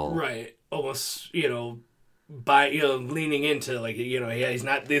Paul. Right. Almost, leaning into, like, he's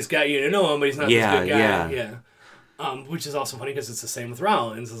not this guy, you know him, but he's not this good guy. Yeah. Which is also funny because it's the same with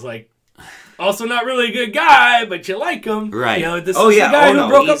Rollins. It's like, also not really a good guy, but you like him. Right. This is the guy who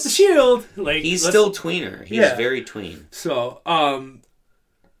broke up the Shield. Like, he's still tweener. He's very tween. So,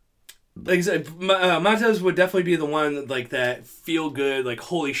 like I said, Montez would definitely be the one, like, that feel good, like,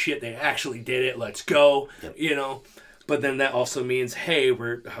 holy shit, they actually did it, let's go, But then that also means, hey,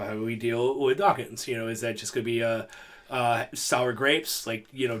 how do we deal with Dawkins? Is that just going to be sour grapes? Like,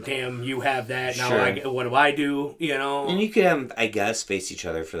 damn, you have that, now what do I do, And you could have, I guess, face each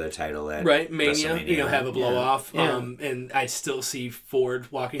other for the title at Mania, have a blow-off. Yeah. And I still see Ford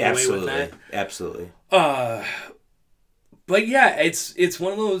walking away with that. Absolutely. But yeah, it's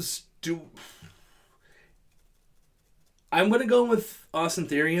one of those... I'm going to go with Austin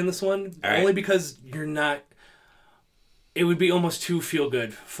Theory in this one, only because you're not... It would be almost too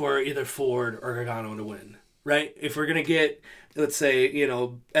feel-good for either Ford or Gargano to win, right? If we're going to get, let's say,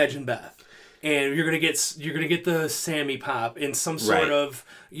 Edge and Beth, and you're going to get the Sammy pop in some sort of,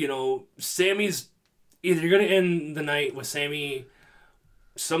 Sammy's... Either you're going to end the night with Sammy,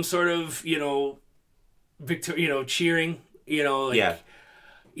 some sort of, cheering,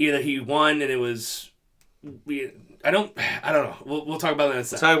 either he won and it was... I don't know. We'll talk about that in a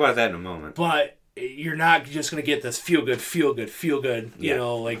second. We'll talk about that in a moment. But you're not just going to get this feel good,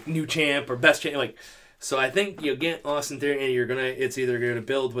 like new champ or best champ. Like, so I think you'll get Austin Theory and it's either going to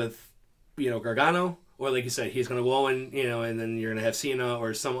build with, Gargano, or like you said, he's going to go and then you're going to have Cena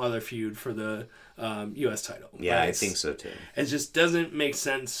or some other feud for the U.S. title. Yeah, I think so too. It just doesn't make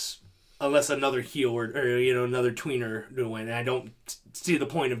sense unless another heel or another tweener to win. And I don't see the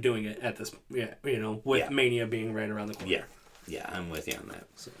point of doing it at this, with Mania being right around the corner. Yeah, I'm with you on that.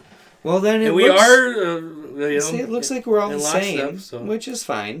 So. Well, then it looks like we're all the same, which is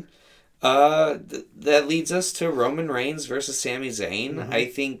fine. That leads us to Roman Reigns versus Sami Zayn. Mm-hmm. I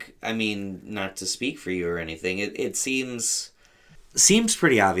think, not to speak for you or anything, it seems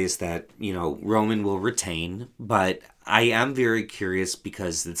pretty obvious that, Roman will retain, but I am very curious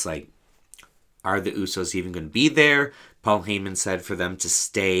because it's like, are the Usos even going to be there? Paul Heyman said for them to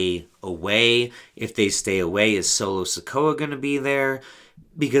stay away. If they stay away, is Solo Sikoa going to be there?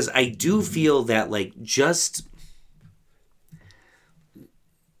 Because I do feel that,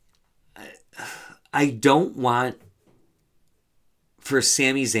 I don't want, for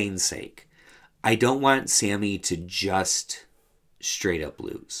Sami Zayn's sake, I don't want Sami to just straight up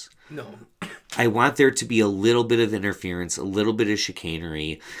lose. No. I want there to be a little bit of interference, a little bit of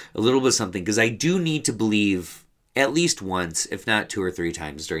chicanery, a little bit of something, because I do need to believe at least once, if not 2 or 3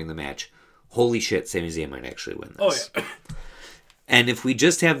 times during the match, holy shit, Sami Zayn might actually win this. Oh, yeah. And if we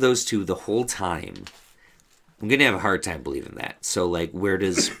just have those two the whole time, I'm going to have a hard time believing that. So, where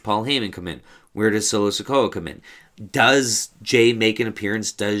does Paul Heyman come in? Where does Solo Sikoa come in? Does Jay make an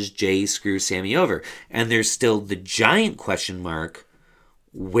appearance? Does Jay screw Sami over? And there's still the giant question mark,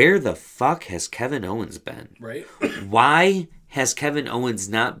 where the fuck has Kevin Owens been? Right. Why has Kevin Owens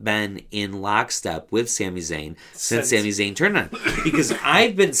not been in lockstep with Sami Zayn since Sami Zayn turned on? Because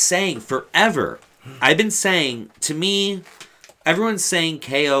I've been saying forever, to me, everyone's saying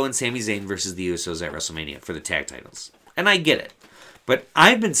KO and Sami Zayn versus the Usos at WrestleMania for the tag titles. And I get it. But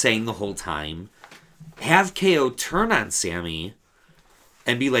I've been saying the whole time, have KO turn on Sami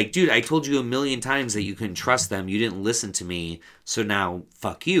and be like, dude, I told you a million times that you couldn't trust them. You didn't listen to me. So now,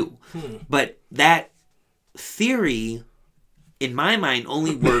 fuck you. But that theory, in my mind,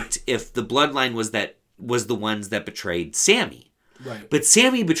 only worked if the bloodline was the ones that betrayed Sami. Right. But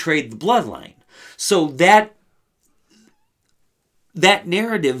Sami betrayed the bloodline. So that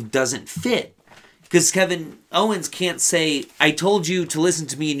narrative doesn't fit. Because Kevin Owens can't say, I told you to listen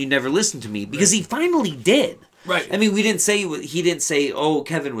to me and you never listened to me. Because he finally did. Right. I mean, he didn't say, oh,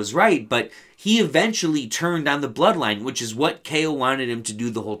 Kevin was right, but he eventually turned on the bloodline, which is what KO wanted him to do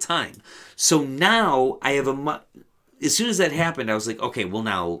the whole time. So now I have as soon as that happened, I was like, okay, well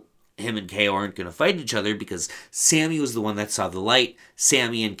now him and KO aren't going to fight each other because Sami was the one that saw the light.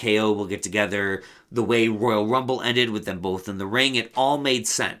 Sami and KO will get together. The way Royal Rumble ended with them both in the ring, it all made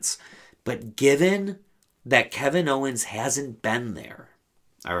sense. But given that Kevin Owens hasn't been there,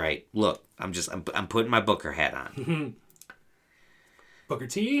 all right, look, I'm putting my Booker hat on. Booker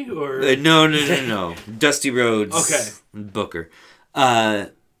T or no. Dusty Rhodes. Okay. Booker.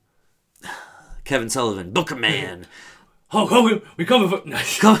 Kevin Sullivan. Booker Man. Hulk Hogan, we coming for...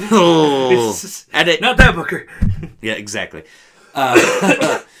 Edit. Not that Booker. Yeah, exactly.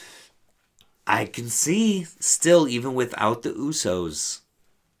 I can see still, even without the Usos,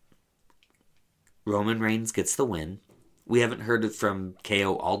 Roman Reigns gets the win. We haven't heard it from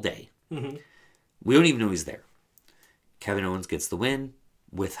KO all day. Mm-hmm. We don't even know he's there. Kevin Owens gets the win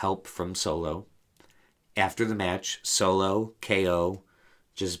with help from Solo. After the match, Solo, KO,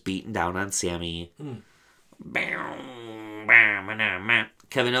 just beating down on Sammy.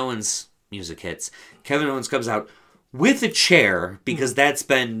 Kevin Owens music hits. Kevin Owens comes out with a chair because that's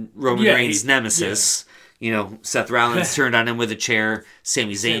been Roman Reigns' nemesis. Yeah. You know, Seth Rollins turned on him with a chair.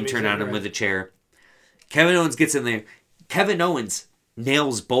 Sami Zayn turned on him with a chair. Kevin Owens gets in there. Kevin Owens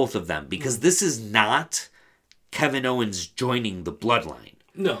nails both of them because this is not Kevin Owens joining the bloodline.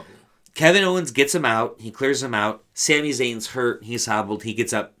 No. Kevin Owens gets him out. He clears him out. Sami Zayn's hurt. He's hobbled. He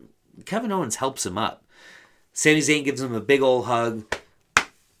gets up. Kevin Owens helps him up. Sami Zayn gives him a big old hug.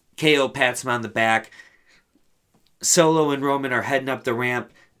 KO pats him on the back. Solo and Roman are heading up the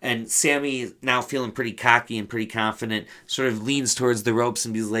ramp. And Sammy, now feeling pretty cocky and pretty confident, sort of leans towards the ropes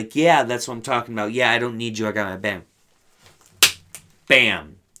and he's like, yeah, that's what I'm talking about. Yeah, I don't need you. I got my bam.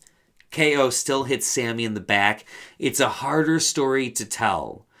 Bam. KO still hits Sammy in the back. It's a harder story to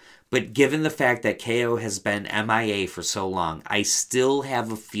tell. But given the fact that KO has been MIA for so long, I still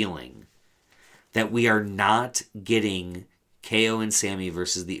have a feeling that we are not getting KO and Sammy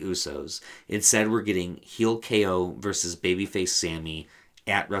versus the Usos. Instead, we're getting heel KO versus babyface Sammy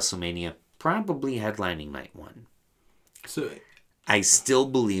at WrestleMania, probably headlining night one. So I still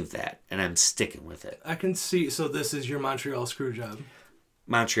believe that, and I'm sticking with it. I can see. So this is your Montreal screw job.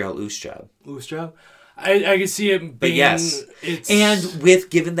 Montreal Oos job. Oos job? I can see it being... But yes. And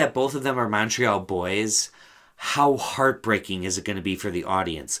given that both of them are Montreal boys, how heartbreaking is it going to be for the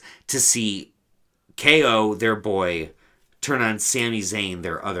audience to see KO, their boy, turn on Sami Zayn,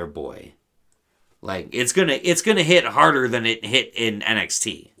 their other boy? Like, it's gonna hit harder than it hit in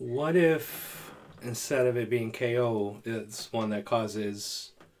NXT. What if, instead of it being KO, it's one that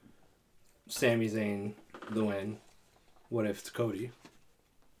causes Sami Zayn the win? What if it's Cody?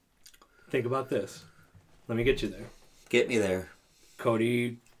 Think about this. Let me get you there. Get me there.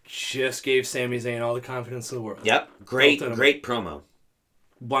 Cody just gave Sami Zayn all the confidence in the world. Yep. Great promo.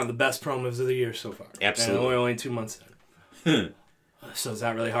 One of the best promos of the year so far. Absolutely. And only 2 months in. So it's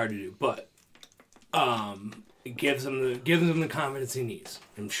not really hard to do. But it gives him the confidence he needs.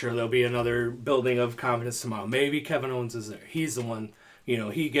 I'm sure there'll be another building of confidence tomorrow. Maybe Kevin Owens is there. He's the one,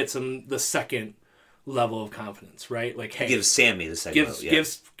 he gets him the second level of confidence, right? Like, hey, gives Sammy the second level.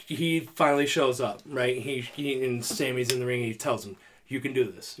 He finally shows up, right? He and Sammy's in the ring and he tells him, you can do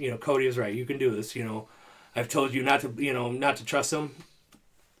this. Cody is right. You can do this. I've told you not to trust him.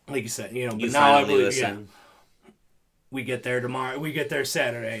 Like you said, but you now I believe, listen. Yeah. We get there tomorrow. We get there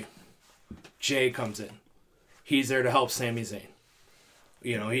Saturday. Jay comes in. He's there to help Sami Zayn.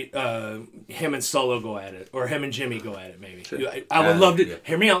 Him and Solo go at it, or him and Jimmy go at it. Maybe. Sure. I would love to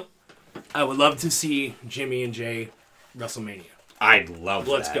hear me out. I would love to see Jimmy and Jay WrestleMania. I'd love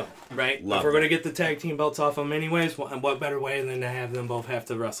that. Let's go, right? If we're going to get the tag team belts off them anyways, what better way than to have them both have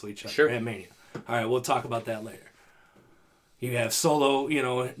to wrestle each other at Mania? All right, we'll talk about that later. You have Solo,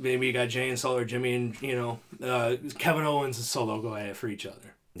 maybe you got Jay and Solo, or Jimmy and, Kevin Owens and Solo go at it for each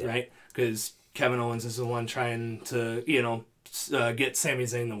other, right? Because Kevin Owens is the one trying to, get Sami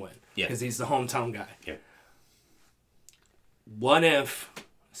Zayn the win. Because he's the hometown guy. Yeah. What if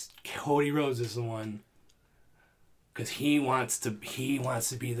Cody Rhodes is the one? Because he wants to be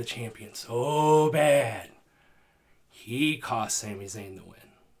the champion so bad. He cost Sami Zayn the win.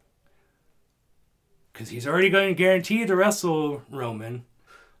 Because he's already going to guarantee to wrestle Roman.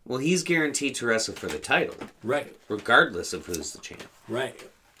 Well, he's guaranteed to wrestle for the title. Right. Regardless of who's the champ. Right.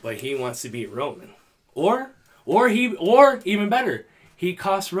 But he wants to beat Roman. Or even better, he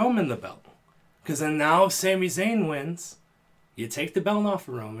costs Roman the belt. Because then now if Sami Zayn wins, you take the belt off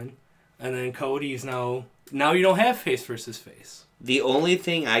of Roman, and then Cody's now you don't have face versus face. The only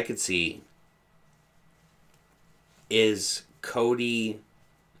thing I could see is Cody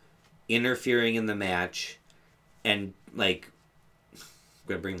interfering in the match and, like, I'm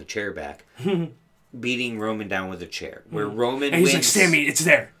going to bring the chair back, beating Roman down with a chair. Where Roman and he's wins. like, Sammy, it's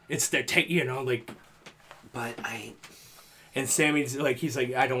there. It's there. Take, But And Sammy's like, he's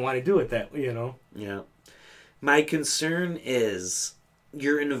like, I don't want to do it that, Yeah. My concern is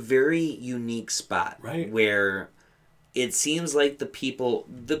you're in a very unique spot. Right. Where it seems like the people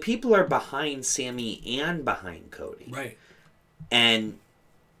are behind Sammy and behind Cody. Right. And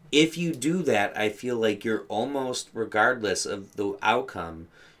if you do that, I feel like you're almost, regardless of the outcome,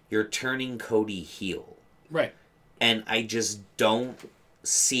 you're turning Cody heel. Right. And I just don't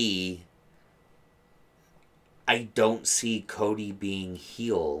see... I don't see Cody being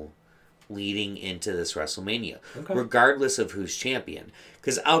heel leading into this WrestleMania, regardless of who's champion.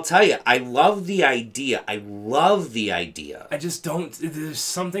 Because I'll tell you, I love the idea. I just don't... There's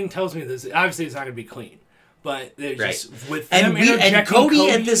something tells me this. Obviously, it's not going to be clean. But they're just... With and them interjecting Cody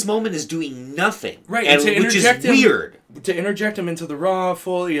at this moment is doing nothing. Right. And which is weird. To interject him into the Raw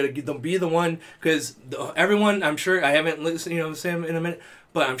full, you gotta be the one... Because everyone, I'm sure... I haven't listened to Sam in a minute,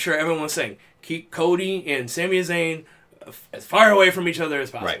 but I'm sure everyone was saying, keep Cody and Sami Zayn as far away from each other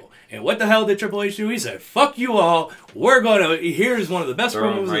as possible. Right. And what the hell did Triple H do? He said, fuck you all. We're going to... Here's one of the best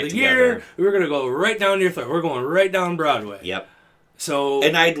promos of the year. We're going to go right down your throat. We're going right down Broadway. Yep. So...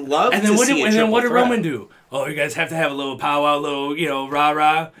 And I'd love to see And then what did Roman do? Oh, you guys have to have a little powwow, little,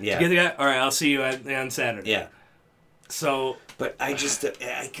 rah-rah. Yeah. To get the guy? All right, I'll see you on Saturday. Yeah. So... But I just...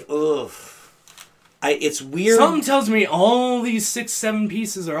 it's weird. Something tells me all these 6-7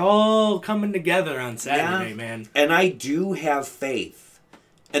 pieces are all coming together on Saturday, man. And I do have faith.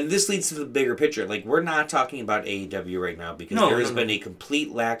 And this leads to the bigger picture. Like, we're not talking about AEW right now because there has been a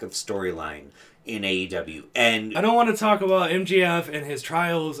complete lack of storyline in AEW. And I don't want to talk about MJF and his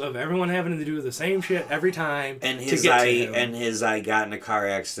trials of everyone having to do the same shit every time. And I got in a car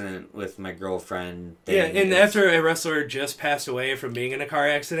accident with my girlfriend. And after a wrestler just passed away from being in a car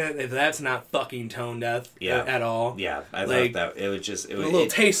accident, if that's not fucking tone deaf at all. Yeah, I thought that it was just... a little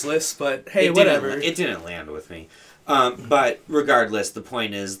tasteless, but hey, whatever. It didn't land with me. But regardless, the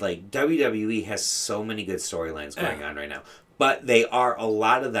point is, like, WWE has so many good storylines going on right now. But a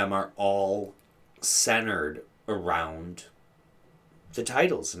lot of them are all centered around the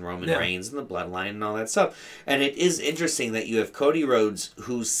titles and Roman Reigns and the Bloodline and all that stuff. And it is interesting that you have Cody Rhodes,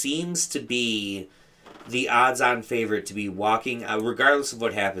 who seems to be the odds-on favorite to be walking, regardless of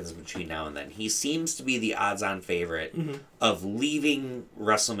what happens between now and then. He seems to be the odds-on favorite of leaving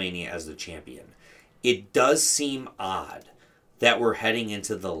WrestleMania as the champion. It does seem odd that we're heading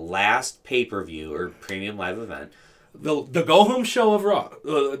into the last pay-per-view or premium live event. The go-home show of Raw,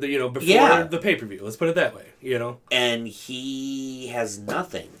 before the pay-per-view. Let's put it that way, And he has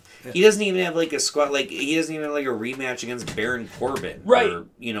nothing. Yeah. He doesn't even have, like, a squad. Like, he doesn't even have, like, a rematch against Baron Corbin. Right. Or,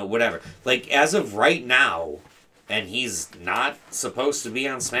 whatever. Like, as of right now, and he's not supposed to be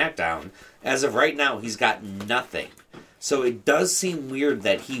on SmackDown, as of right now, he's got nothing. So it does seem weird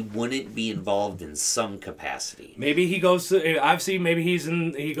that he wouldn't be involved in some capacity. Maybe he goes to... Obviously, maybe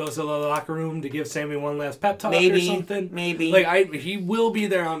he goes to the locker room to give Sammy one last pep talk or something. Maybe. Like, he will be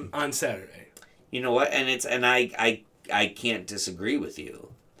there on Saturday. You know what? And I can't disagree with you.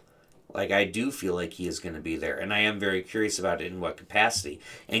 Like, I do feel like he is going to be there. And I am very curious about it in what capacity.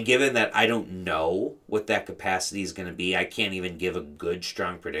 And given that I don't know what that capacity is going to be, I can't even give a good,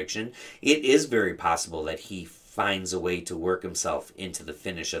 strong prediction. It is very possible that he finds a way to work himself into the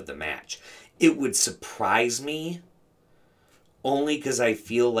finish of the match. It would surprise me only because I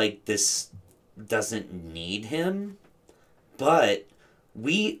feel like this doesn't need him, but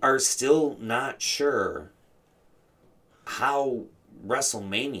we are still not sure how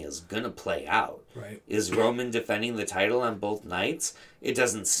WrestleMania is going to play out. Right. Is Roman defending the title on both nights? It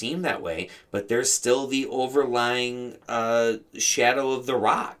doesn't seem that way, but there's still the overlying shadow of The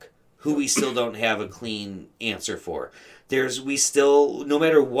Rock, who we still don't have a clean answer for. No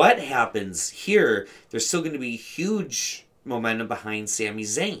matter what happens here, there's still going to be huge momentum behind Sami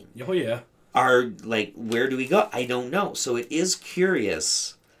Zayn. Oh, yeah. Where do we go? I don't know. So it is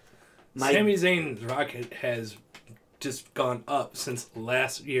curious. Sami Zayn's rocket has just gone up since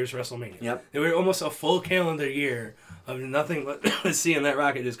last year's WrestleMania. Yep. They were almost a full calendar year of nothing but seeing that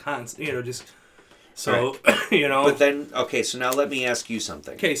rocket just constant, So, right. But then, okay, so now let me ask you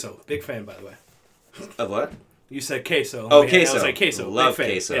something. Queso. Big fan, by the way. Of what? You said queso. Oh, queso. I was like, queso. Love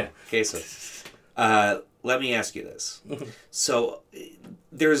queso. Yeah. Queso. Let me ask you this. So,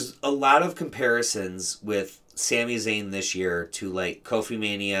 there's a lot of comparisons with Sami Zayn this year to, like, Kofi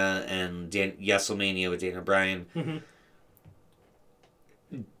Mania and Yeselmania with Daniel Bryan. Mm-hmm.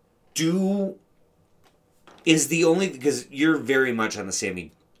 Is the only... Because you're very much on the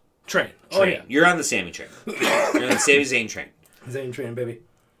Sami train. Oh, yeah. You're on the Sami train. You're on the Sami Zayn train. Zayn train, baby.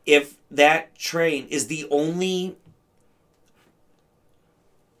 If that train is the only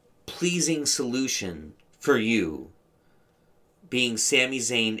pleasing solution for you being Sami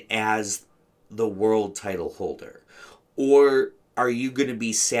Zayn as the world title holder, or are you going to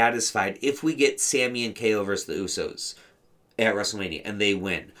be satisfied if we get Sami and KO versus the Usos at WrestleMania and they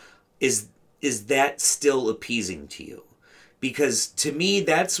win? Is that still appeasing to you? Because to me,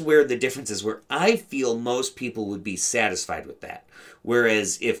 that's where the difference is, where I feel most people would be satisfied with that.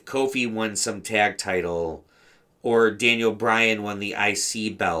 Whereas if Kofi won some tag title, or Daniel Bryan won the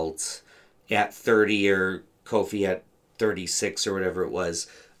IC belt at 30, or Kofi at 36, or whatever it was,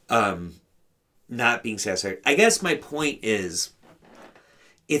 not being satisfied. I guess my point is,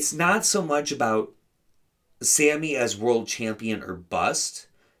 it's not so much about Sammy as world champion or bust.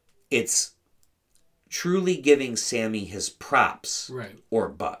 It's truly giving Sammy his props, right, or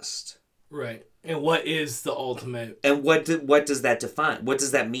bust. Right. And what is the ultimate? And what does that define? What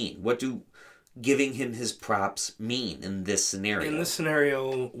does that mean? What do giving him his props mean in this scenario? In this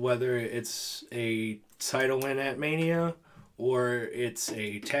scenario, whether it's a title win at Mania or it's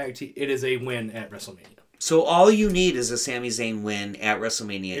a tag team, it is a win at WrestleMania. So all you need is a Sami Zayn win at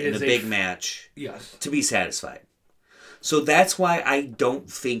WrestleMania in a big match, yes, to be satisfied. So that's why I don't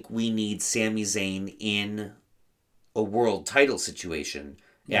think we need Sami Zayn in a world title situation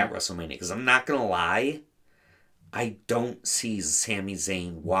at WrestleMania. Because I'm not going to lie, I don't see Sami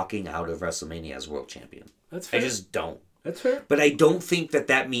Zayn walking out of WrestleMania as world champion. That's fair. I just don't. That's fair. But I don't think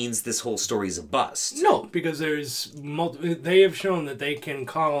that means this whole story's a bust. No, because they have shown that they can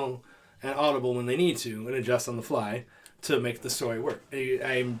call an audible when they need to and adjust on the fly to make the story work.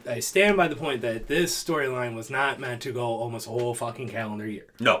 I stand by the point that this storyline was not meant to go almost a whole fucking calendar year.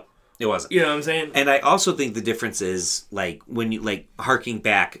 No, it wasn't. You know what I'm saying? And I also think the difference is, like, when you, like, harking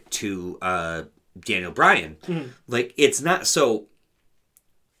back to Daniel Bryan, like, it's not so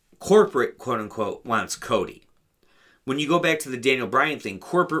corporate, quote-unquote, wants Cody. When you go back to the Daniel Bryan thing,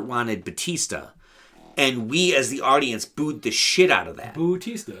 corporate wanted Batista. And we, as the audience, booed the shit out of that.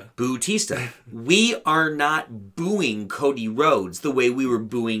 Boo-tista. We are not booing Cody Rhodes the way we were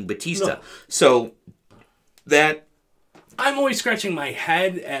booing Batista. No. So, that... I'm always scratching my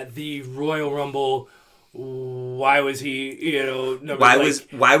head at the Royal Rumble. Why was he,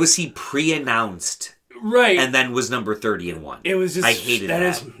 Why was he pre-announced? Right. And then was number 30 and 1. It was just... I hated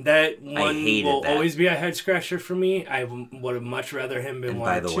that. That one will always be a head-scratcher for me. I would have much rather him been 1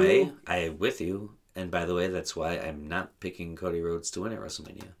 or 2. And by the way, I am with you. And by the way, that's why I'm not picking Cody Rhodes to win at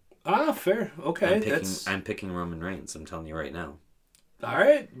WrestleMania. Ah, fair. Okay. I'm picking Roman Reigns. I'm telling you right now. All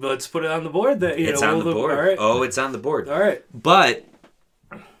right. Let's put it on the board. It's on the board. All right. Oh, it's on the board. All right. But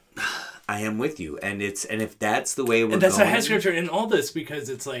I am with you. And if that's the way we're going... And that's a head scratcher in all this, because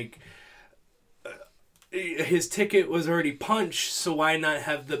it's like... his ticket was already punched, so why not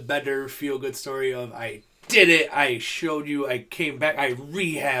have the better feel-good story of, I did it, I showed you, I came back, I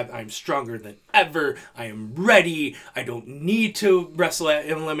rehabbed, I'm stronger than ever, I am ready, I don't need to wrestle at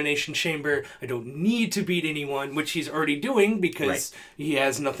an Elimination Chamber, I don't need to beat anyone, which he's already doing because he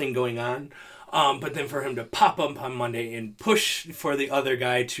has nothing going on. But then for him to pop up on Monday and push for the other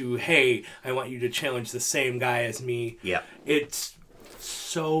guy to, hey, I want you to challenge the same guy as me. Yeah. It's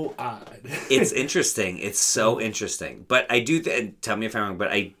so odd. It's interesting. It's so interesting. But I do, tell me if I'm wrong,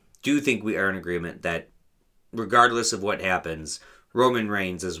 but I do think we are in agreement that regardless of what happens, Roman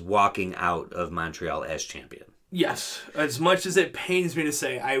Reigns is walking out of Montreal as champion. Yes. As much as it pains me to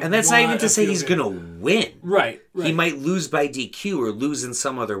say, and that's not even to say he's going to win. Right. He might lose by DQ or lose in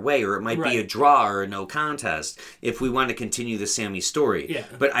some other way, or it might be a draw or a no contest if we want to continue the Sammy story. Yeah.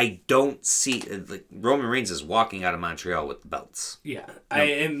 But I don't see... Roman Reigns is walking out of Montreal with the belts. Yeah. No.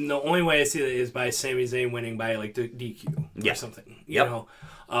 And the only way I see that is by Sami Zayn winning by the DQ or something. You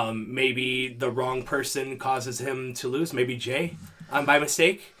know? Maybe the wrong person causes him to lose. Maybe Jay by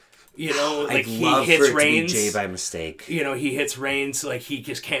mistake. You know, like he hits Reigns. Jay by mistake. You know, he hits Reigns, like he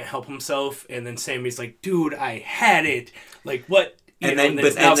just can't help himself, and then Sammy's like, "Dude, I had it." Like what?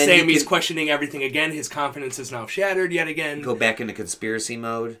 Now Sammy's questioning everything again. His confidence is now shattered yet again. Go back into conspiracy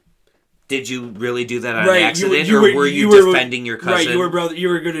mode. Did you really do that on accident, or were you defending your cousin? Right, you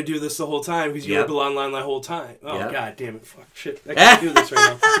were going to do this the whole time because you were online the whole time. Oh, God damn it. Fuck, shit. I can't do this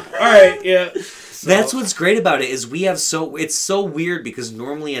right now. All right, yeah. So. That's what's great about it is we have it's so weird because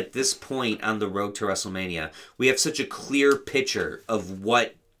normally at this point on the road to WrestleMania, we have such a clear picture of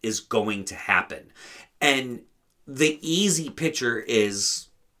what is going to happen. And the easy picture is...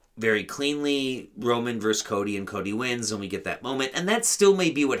 very cleanly, Roman versus Cody, and Cody wins, and we get that moment, and that still may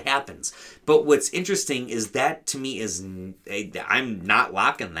be what happens. But what's interesting is that, to me, is... I'm not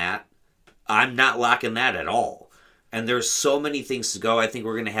locking that. I'm not locking that at all. And there's so many things to go. I think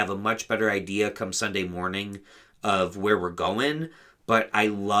we're going to have a much better idea come Sunday morning of where we're going. But I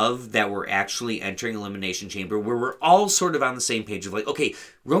love that we're actually entering Elimination Chamber, where we're all sort of on the same page of like, okay,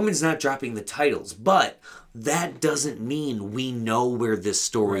 Roman's not dropping the titles, but... that doesn't mean we know where this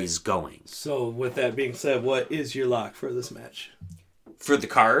story's going. So, with that being said, what is your lock for this match? For the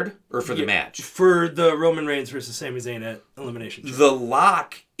card or for the match? For the Roman Reigns versus Sami Zayn at Elimination Chamber. The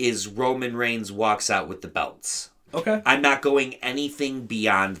lock is Roman Reigns walks out with the belts. Okay. I'm not going anything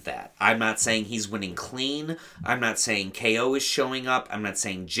beyond that. I'm not saying he's winning clean. I'm not saying KO is showing up. I'm not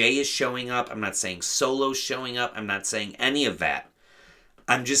saying Jay is showing up. I'm not saying Solo's showing up. I'm not saying any of that.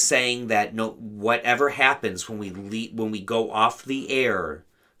 I'm just saying that whatever happens when we go off the air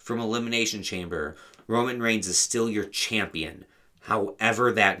from Elimination Chamber, Roman Reigns is still your champion.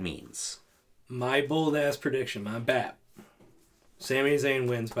 However that means. My bold-ass prediction, my BAP. Sami Zayn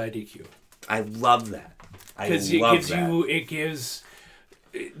wins by DQ. I love that. Because it gives,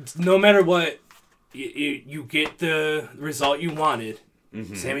 no matter what, you get the result you wanted.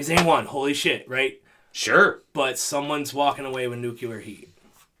 Mm-hmm. Sami Zayn won. Holy shit, right? Sure. But someone's walking away with nuclear heat.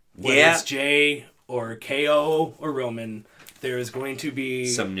 Whether it's Jay or KO or Roman, there is going to be...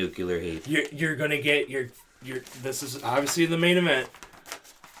 some nuclear heat. You're going to get your... This is obviously the main event.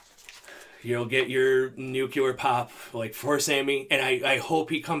 You'll get your nuclear pop like for Sammy, and I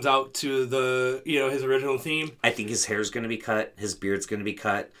hope he comes out to the his original theme. I think his hair's going to be cut, his beard's going to be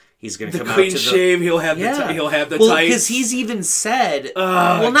cut. He's going to come out to the clean shave. He'll have the tights. Well, because he's even said,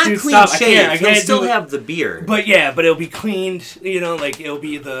 not clean shave. He'll still have the beard. But it'll be cleaned. It'll be it won't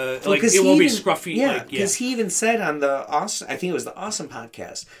be scruffy. Yeah, because he even said on the Awesome, I think it was the Awesome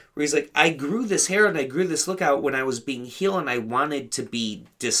podcast, where he's like, I grew this hair and I grew this look out when I was being heel and I wanted to be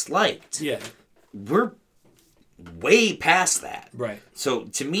disliked. Yeah, we're way past that. Right. So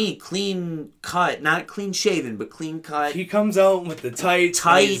to me, clean cut, not clean shaven, but clean cut. He comes out with the tights.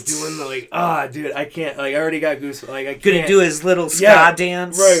 He's doing the dude, I can't, I already got goosebumps. I can't. Gonna do his little ska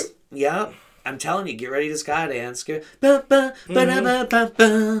dance. Right. Yeah. I'm telling you, get ready to ska dance. Get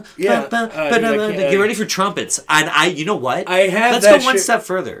ready for trumpets. And you know what? Let's go one step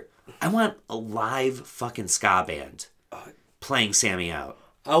further. I want a live fucking ska band playing Sammy out.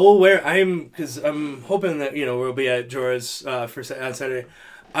 I will wear. because I'm hoping that we'll be at Jorah's on Saturday.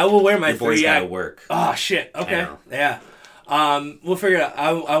 I will wear my Your boys gotta work. Oh shit! Okay, yeah. We'll figure it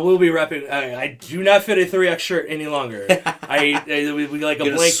out. I will be repping. I do not fit a 3X shirt any longer. We like a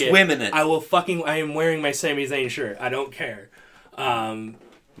blanket. Swim in it. I am wearing my Sami Zayn shirt. I don't care.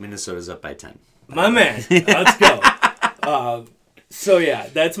 Minnesota's up by 10. My man, let's go. So yeah,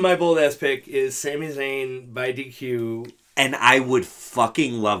 that's my bold ass pick. Is Sami Zayn by DQ. And I would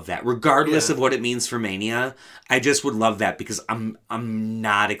fucking love that, regardless of what it means for Mania. I just would love that because I'm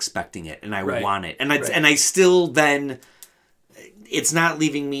not expecting it, and I want it, and I still then. It's not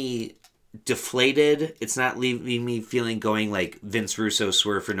leaving me deflated. It's not leaving me going like Vince Russo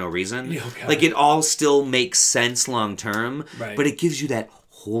swerve for no reason. Okay. Like it all still makes sense long term, but it gives you that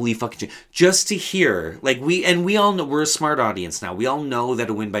holy fucking just to hear we all know we're a smart audience now. We all know that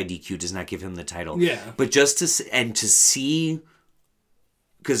a win by DQ does not give him the title. Yeah. But just to see,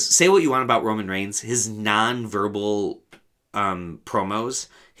 because say what you want about Roman Reigns, his non-verbal promos,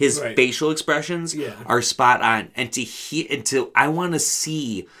 his facial expressions are spot on, and I want to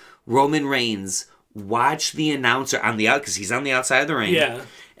see Roman Reigns watch the announcer on the out because he's on the outside of the ring,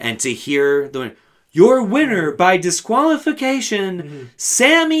 and to hear your winner by disqualification,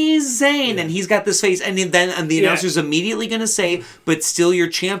 Sami Zayn, and he's got this face, and the announcer's immediately going to say, but still your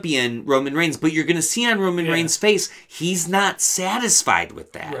champion, Roman Reigns. But you're going to see on Roman Reigns' face, he's not satisfied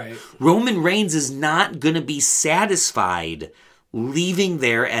with that. Right. Roman Reigns is not going to be satisfied leaving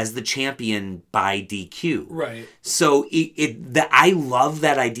there as the champion by DQ. Right. So I love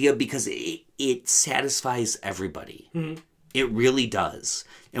that idea because it satisfies everybody. Mm-hmm. It really does.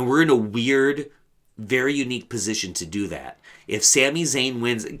 And we're in a weird, very unique position to do that. If Sami Zayn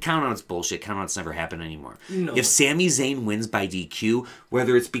wins, count on it's bullshit, count on it's never happened anymore. No. If Sami Zayn wins by DQ,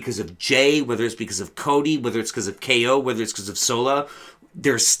 whether it's because of Jay, whether it's because of Cody, whether it's because of KO, whether it's because of Sola,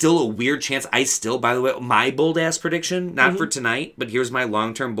 there's still a weird chance. By the way, my bold-ass prediction, not for tonight, but here's my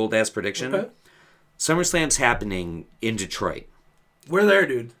long-term bold-ass prediction. Okay. SummerSlam's happening in Detroit. We're there,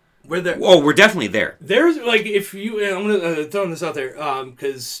 dude. We're there. Oh, we're definitely there. There's if you, I'm gonna throw this out there,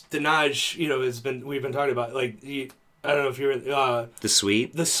 because Dinaj, we've been talking about I don't know if you're the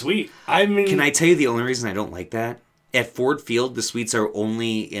suite. The suite. I mean, can I tell you the only reason I don't like that? At Ford Field, the suites are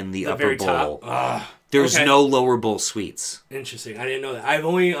only in the upper bowl. There's no lower bowl suites. Interesting. I didn't know that. I've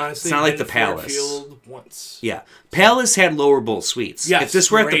only honestly it's not like the Palace. Ford Field once. Yeah, Palace had lower bowl suites. Yes, if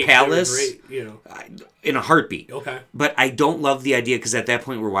this were at the Palace, great, in a heartbeat. Okay. But I don't love the idea because at that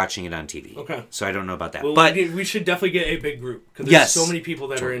point we're watching it on TV. Okay. So I don't know about that. Well, but we should definitely get a big group because there's so many people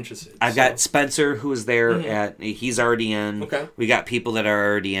that are interested. I've got Spencer who is there he's already in. Okay. We got people that are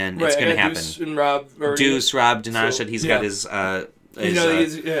already in. Right, it's going to happen. Deuce and Rob. Rob Dinaj said he's got his.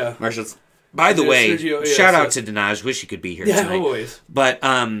 Marshall's. By the way, Sergio, shout out to Dinaj. Wish he could be here tonight. Always. But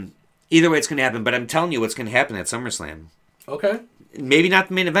either way, it's going to happen. But I'm telling you what's going to happen at SummerSlam. Okay. Maybe not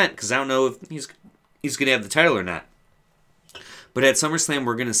the main event, because I don't know if he's going to have the title or not. But at SummerSlam,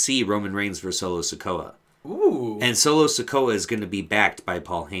 we're going to see Roman Reigns versus Solo Sikoa. Ooh. And Solo Sikoa is going to be backed by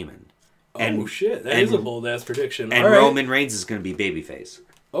Paul Heyman. Oh, shit. That is a bold-ass prediction. And Roman Reigns is going to be babyface.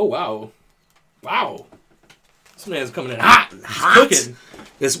 Oh, wow. Wow. This man's coming in hot. Cooking.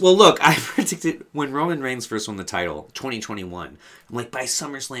 Well, look, I predicted when Roman Reigns first won the title, 2021. I'm like, by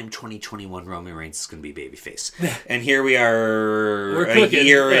SummerSlam 2021, Roman Reigns is going to be babyface. And here we are a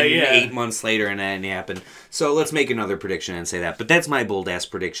year and 8 months later, and that didn't happen. So let's make another prediction and say that. But that's my bold-ass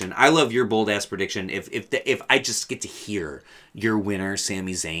prediction. I love your bold-ass prediction. If I just get to hear your winner,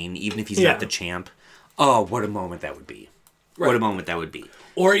 Sami Zayn, even if he's not the champ, oh, what a moment that would be. Right. What a moment that would be.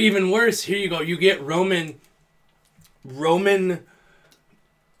 Or even worse, here you go. You get Roman's the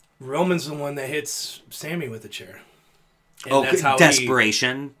one that hits Sammy with the chair. And that's how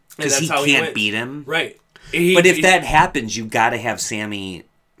desperation, because he can't beat him. Right. But if that happens, you got to have Sammy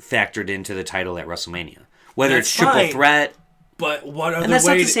factored into the title at WrestleMania. Whether it's triple threat. But what other way? And that's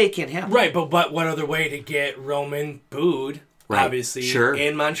not to say it can't happen. Right, but what other way to get Roman booed? Right. Obviously,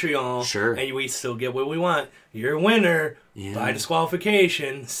 in Montreal. Sure. And we still get what we want. Your winner by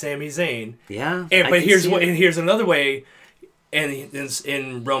disqualification, Sami Zayn. Yeah. But here's another way,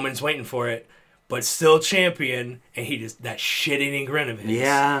 and Roman's waiting for it, but still champion, and he just that shit-eating grin of his.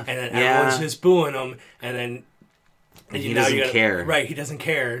 Yeah. And then everyone's just booing him, and then he doesn't care. Right, he doesn't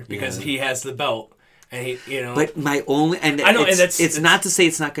care because he has the belt. And he, But my only I know it's not to say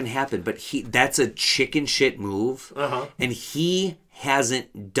it's not going to happen, but that's a chicken shit move, and he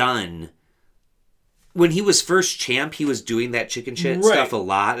hasn't done. When he was first champ, he was doing that chicken shit stuff a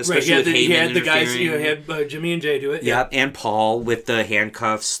lot, especially with Heyman. He had the guys. He had Jimmy and Jay do it. Yep, and Paul with the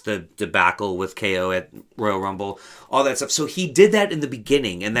handcuffs, the debacle with KO at Royal Rumble, all that stuff. So he did that in the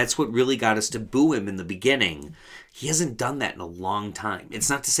beginning, and that's what really got us to boo him in the beginning. He hasn't done that in a long time. It's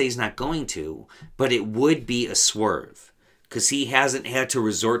not to say he's not going to, but it would be a swerve because he hasn't had to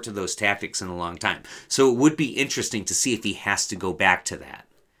resort to those tactics in a long time. So it would be interesting to see if he has to go back to that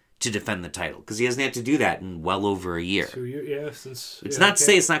to defend the title because he hasn't had to do that in well over a year. 2 years, it's not to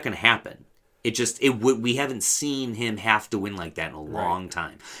say it's not going to happen. We haven't seen him have to win like that in a long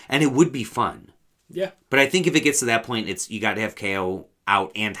time, and it would be fun. Yeah, but I think if it gets to that point, you got to have KO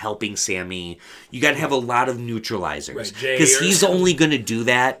out and helping Sammy. You got to have a lot of neutralizers because he's only going to do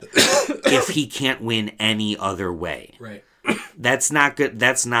that if he can't win any other way. Right. That's not good.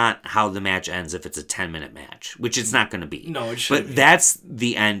 That's not how the match ends if it's a 10-minute match, which it's not going to be. No, it shouldn't. But that's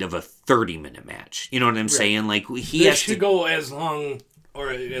the end of a 30-minute match. You know what I'm saying? Like he has to go as long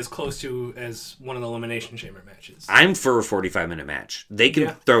or as close to as one of the Elimination Chamber matches. I'm for a 45-minute match. They can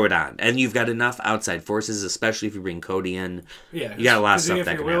throw it on. And you've got enough outside forces, especially if you bring Cody in. Yeah. You got a lot of stuff that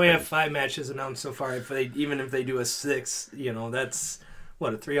can happen. We only have 5 matches announced so far. Even if they do a 6, that's,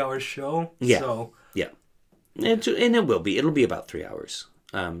 a 3-hour show? Yeah. So. Yeah. And it will be. It'll be about 3 hours.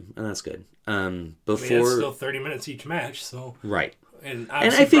 And that's good. It's still 30 minutes each match, so. Right. And I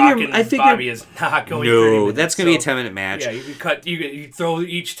figure Bobby is not going. No, 30 minutes, that's going to be a 10-minute match. Yeah, you throw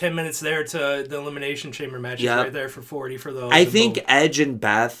each 10 minutes there to the Elimination Chamber matches right there for 40 for those. I think Edge and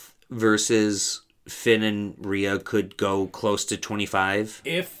Beth versus Finn and Rhea could go close to 25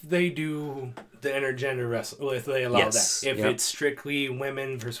 if they do the intergender wrestle. If they allow that, if it's strictly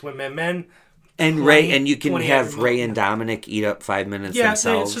women versus women, men. And 20, Ray, and you can have Ray and Dominic eat up 5 minutes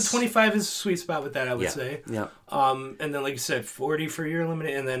themselves. So 25 is a sweet spot with that, I would say. Yeah. And then, like you said, 40 for your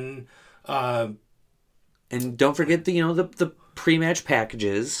eliminate, and then. And don't forget the pre-match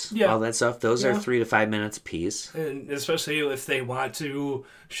packages, all that stuff. Those are 3 to 5 minutes a piece. And especially if they want to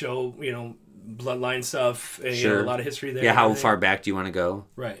show, bloodline stuff and a lot of history there. Yeah, how far back do you want to go?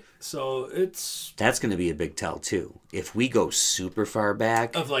 Right. So that's going to be a big tell too. If we go super far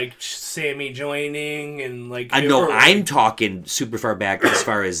back of like Sammy joining and I'm talking super far back as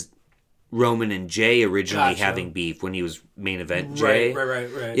far as Roman and Jay originally having beef when he was main event Jay.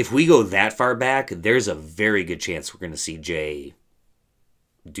 Right. If we go that far back, there's a very good chance we're going to see Jay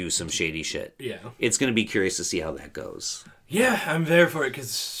do some shady shit. Yeah. It's going to be curious to see how that goes. Yeah, I'm there for it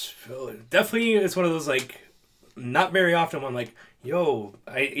because definitely it's one of those not very often when I'm like,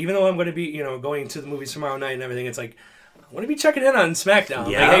 even though I'm going to be, going to the movies tomorrow night and everything, it's like, want to be checking in on SmackDown.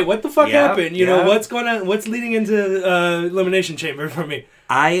 Yeah. Like, hey, what the fuck happened? You Yeah. know, what's going on? What's leading into Elimination Chamber for me?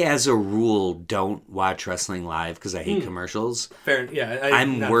 I, as a rule, don't watch wrestling live because I hate commercials. Fair, yeah.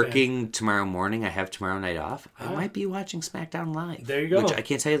 I'm working tomorrow morning. I have tomorrow night off. I might be watching SmackDown live. There you go. Which I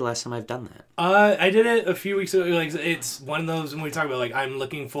can't tell you the last time I've done that. I did it a few weeks ago. Like, it's one of those when we talk about, like, I'm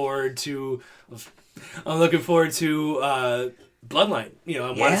looking forward to Bloodline. You know,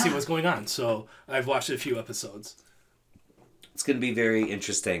 I want to see what's going on. So I've watched a few episodes. It's going to be very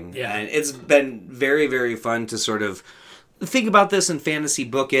interesting. Yeah. And it's been very, very fun to sort of think about this and fantasy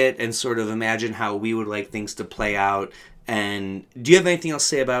book it and sort of imagine how we would like things to play out. And do you have anything else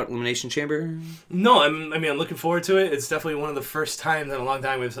to say about Elimination Chamber? No, I'm looking forward to it. It's definitely one of the first times in a long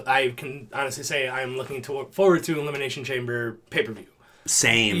time I can honestly say I'm looking forward to Elimination Chamber pay-per-view.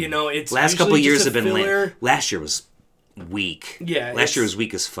 Same. You know, it's last couple of years have been filler. Last year was weak. Yeah. Last year was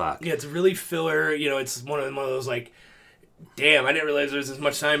weak as fuck. Yeah, it's really filler. You know, it's one of those, like, damn, I didn't realize there was as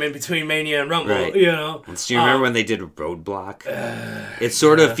much time in between Mania and Rumble, right. you know? Do you remember when they did Roadblock? It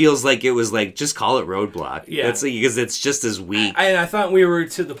sort of feels like it was like, just call it Roadblock. Yeah. That's because it's just as weak. I thought we were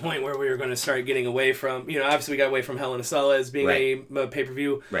to the point where we were going to start getting away from, you know, obviously we got away from Hell in a Cell as being a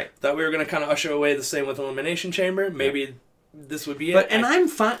pay-per-view. Right. Thought we were going to kind of usher away the same with Elimination Chamber. Maybe this would be it. And I'm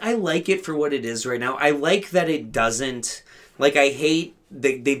fine. I like it for what it is right now. I like that it doesn't, like, I hate,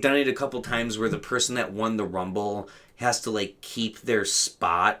 they've done it a couple times where the person that won the Rumble has to, like, keep their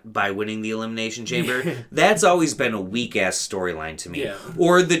spot by winning the Elimination Chamber. That's always been a weak-ass storyline to me. Yeah.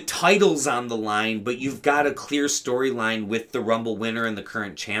 Or the title's on the line, but you've got a clear storyline with the Rumble winner and the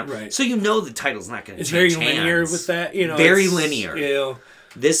current champ. Right. So you know the title's not going to change It's very linear with that, you know. Very linear. You know.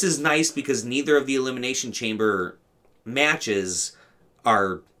 This is nice because neither of the Elimination Chamber matches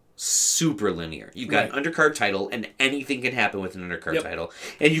are super linear. You've got an undercard title, and anything can happen with an undercard title.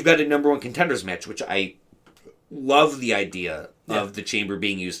 And you've got a number one contenders match, which I love the idea of the chamber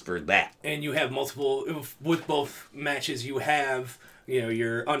being used for that. And you have multiple, with both matches, you have, you know,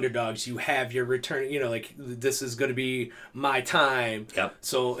 your underdogs, you have your return, you know, like, this is going to be my time. Yep.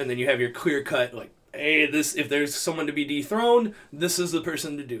 So, and then you have your clear cut, like, hey, if there's someone to be dethroned, this is the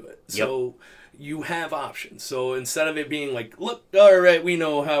person to do it. So you have options. So instead of it being like, look, all right, we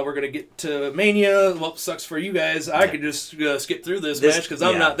know how we're going to get to Mania. Well, sucks for you guys. I could just skip through this match because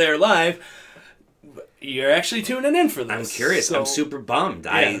I'm not there live. You're actually tuning in for this. I'm curious. So, I'm super bummed.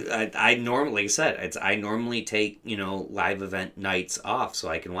 Yeah. I normally, like I said, I normally take, you know, live event nights off so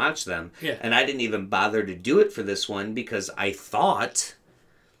I can watch them. Yeah. And I didn't even bother to do it for this one because I thought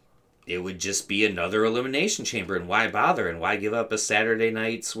it would just be another Elimination Chamber, and why bother, and why give up a Saturday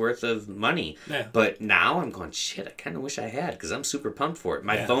night's worth of money? Yeah. But now I'm going, shit, I kind of wish I had, because I'm super pumped for it.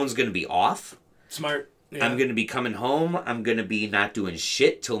 My phone's going to be off. Smart. Yeah. I'm going to be coming home. I'm going to be not doing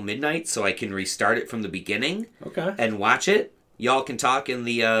shit till midnight so I can restart it from the beginning and watch it. Y'all can talk in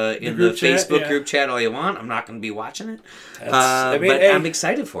the Facebook group chat all you want. I'm not going to be watching it. But I'm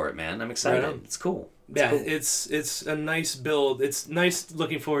excited for it, man. I'm excited. Right. It's cool. Yeah, it's a nice build. It's nice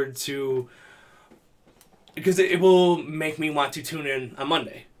looking forward to, because it will make me want to tune in on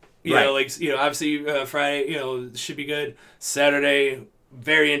Monday. You know, like, you know, obviously Friday, you know, should be good. Saturday,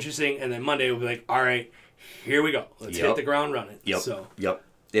 very interesting, and then Monday will be like, all right, here we go. Let's hit the ground running.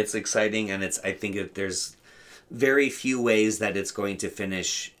 It's exciting, and I think there's very few ways that it's going to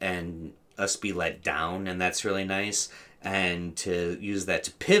finish and us be let down, and that's really nice. And to use that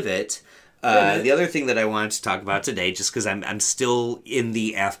to pivot. The other thing that I wanted to talk about today, just because I'm still in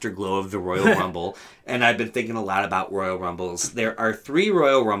the afterglow of the Royal Rumble, and I've been thinking a lot about Royal Rumbles. There are 3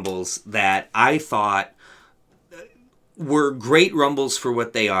 Royal Rumbles that I thought were great Rumbles for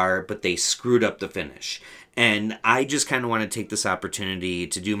what they are, but they screwed up the finish. And I just kind of want to take this opportunity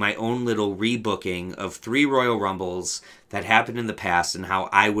to do my own little rebooking of 3 Royal Rumbles that happened in the past and how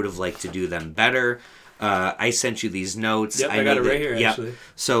I would have liked to do them better. I sent you these notes. Yep, I got it right here, actually.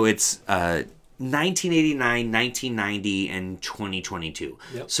 So it's 1989, 1990, and 2022.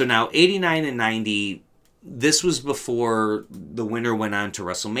 Yep. So now 89 and 90, this was before the winner went on to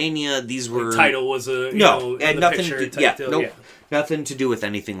WrestleMania. These were... The title was nothing to do with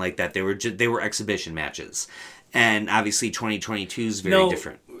anything like that. They were exhibition matches. And obviously 2022 is very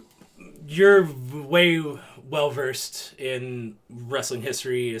different. You're way well-versed in wrestling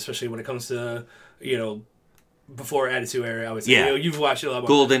history, especially when it comes to... You know, before Attitude Era, I would say. You know, you've watched it a lot more.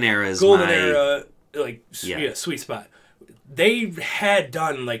 Golden Era, like, sweet spot. They had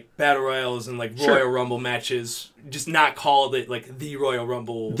done, like, Battle Royals and, like, Royal Rumble matches, just not called it, like, the Royal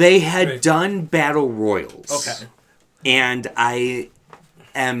Rumble. They had done Battle Royals. Okay. And I'm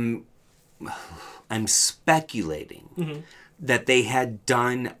speculating that they had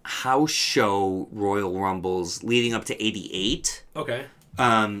done house show Royal Rumbles leading up to 88. Okay.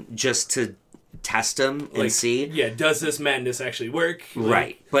 Just to test them and see. Yeah, does this madness actually work?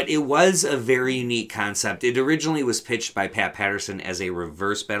 Right. But it was a very unique concept. It originally was pitched by Pat Patterson as a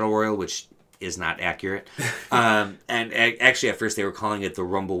reverse battle royal, which is not accurate. And actually at first they were calling it the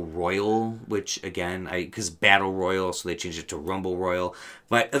Rumble Royal, which again, because Battle Royal, so they changed it to Rumble Royal.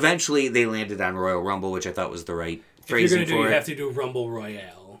 But eventually they landed on Royal Rumble, which I thought was the right phrasing for it. You have to do Rumble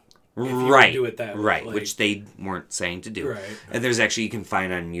Royale. Right. Do it that way. Right, which they weren't saying to do. Right. And there's actually, you can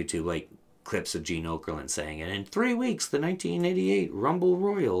find on YouTube, like, clips of Gene Okerlund saying it. In 3 weeks, the 1988 Rumble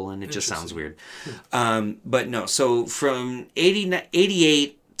Royal, and it just sounds weird. But no, so from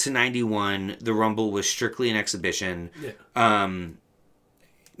 88 to 91, the Rumble was strictly an exhibition. Yeah.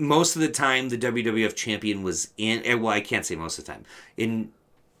 Most of the time, the WWF champion was in... Well, I can't say most of the time. In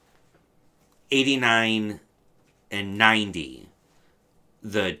 89 and 90,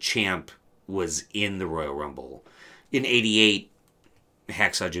 the champ was in the Royal Rumble. In 88,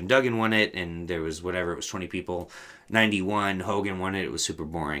 Hacksaw Jim Duggan won it, and there was whatever, it was 20 people. 91, Hogan won it. It was super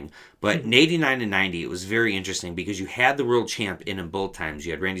boring. But in 89 and 90, it was very interesting because you had the world champ in both times.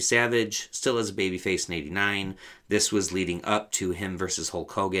 You had Randy Savage, still as a babyface in 89. This was leading up to him versus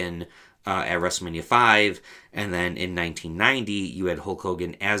Hulk Hogan at WrestleMania 5. And then in 1990, you had Hulk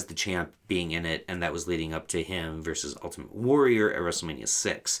Hogan as the champ being in it, and that was leading up to him versus Ultimate Warrior at WrestleMania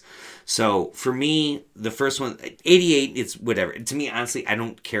 6. So for me, the first one, 88, it's whatever. To me, honestly, I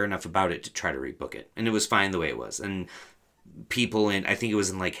don't care enough about it to try to rebook it. And it was fine the way it was. And people I think it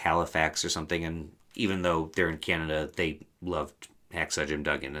was in like Halifax or something, and even though they're in Canada, they loved Hacksaw Jim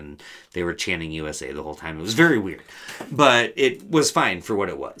Duggan, and they were chanting USA the whole time. It was very weird. But it was fine for what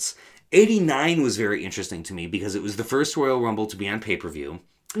it was. 89 was very interesting to me because it was the first Royal Rumble to be on pay-per-view.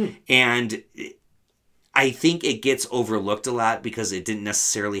 And I think it gets overlooked a lot because it didn't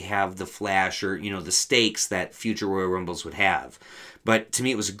necessarily have the flash or, the stakes that future Royal Rumbles would have. But to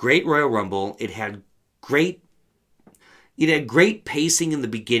me, it was a great Royal Rumble. It had great pacing in the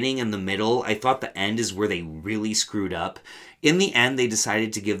beginning and the middle. I thought the end is where they really screwed up. In the end, they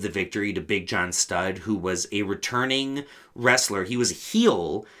decided to give the victory to Big John Studd, who was a returning wrestler. He was a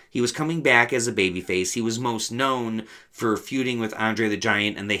heel. He was coming back as a babyface. He was most known for feuding with Andre the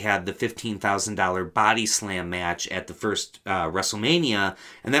Giant, and they had the $15,000 body slam match at the first WrestleMania,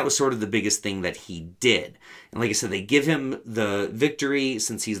 and that was sort of the biggest thing that he did. And like I said, they give him the victory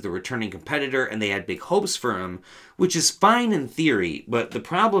since he's the returning competitor, and they had big hopes for him, which is fine in theory, but the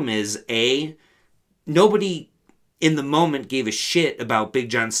problem is, nobody in the moment gave a shit about Big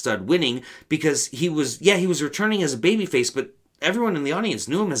John Studd winning because he was returning as a babyface, but everyone in the audience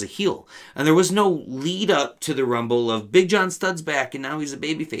knew him as a heel. And there was no lead up to the Rumble of Big John Studd's back and now he's a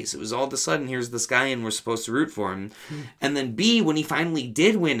babyface. It was all of a sudden, here's this guy and we're supposed to root for him. And then B, when he finally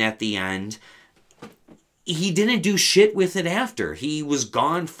did win at the end, he didn't do shit with it after. He was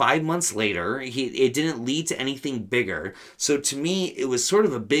gone 5 months later. It didn't lead to anything bigger. So to me, it was sort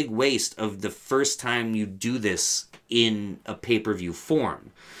of a big waste of the first time you do this in a pay-per-view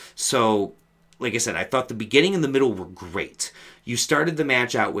form. So, like I said, I thought the beginning and the middle were great. You started the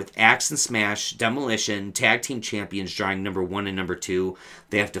match out with Axe and Smash, Demolition, Tag Team Champions drawing number 1 and number 2.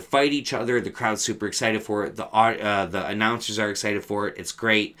 They have to fight each other. The crowd's super excited for it. The announcers are excited for it. It's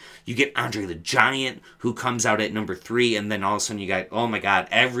great. You get Andre the Giant, who comes out at number 3, and then all of a sudden you got, oh my God,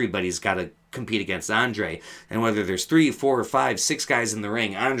 everybody's got to compete against Andre. And whether there's 3, 4, 5, 6 guys in the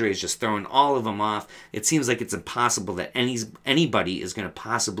ring, Andre is just throwing all of them off. It seems like it's impossible that anybody is going to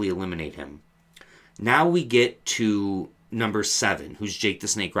possibly eliminate him. Now we get to number 7, who's Jake the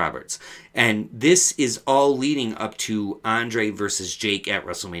Snake Roberts. And this is all leading up to Andre versus Jake at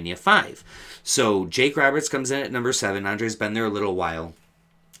WrestleMania 5. So Jake Roberts comes in at number 7. Andre's been there a little while.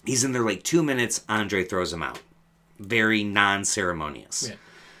 He's in there like 2 minutes. Andre throws him out. Very non-ceremonious. Yeah.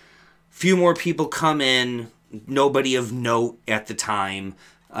 Few more people come in. Nobody of note at the time.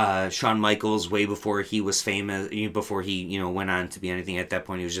 Shawn Michaels, way before he was famous, before he, went on to be anything at that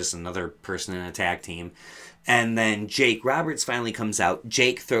point, he was just another person in a tag team. And then Jake Roberts finally comes out.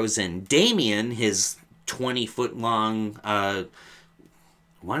 Jake throws in Damien, his 20-foot long, I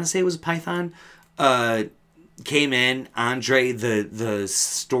want to say it was a python, came in. Andre, the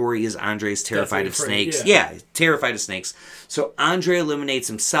story is Andre's terrified of snakes. Yeah, terrified of snakes. So Andre eliminates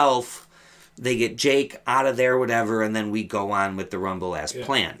himself. They get Jake out of there, whatever, and then we go on with the Rumble as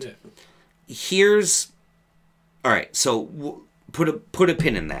planned. Yeah. All right, so put a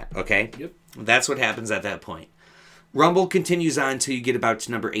pin in that, okay? Yep. That's what happens at that point. Rumble continues on until you get about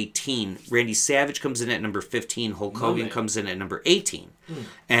to number 18. Randy Savage comes in at number 15. Hulk Hogan comes in at number 18.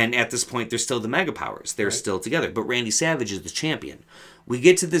 And at this point, they're still the Mega Powers. They're still together. But Randy Savage is the champion. We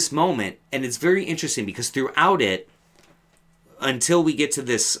get to this moment, and it's very interesting because throughout it, until we get to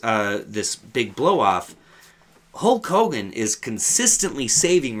this this big blow-off, Hulk Hogan is consistently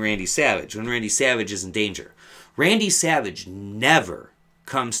saving Randy Savage when Randy Savage is in danger. Randy Savage never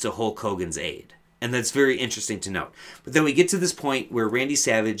comes to Hulk Hogan's aid. And that's very interesting to note. But then we get to this point where Randy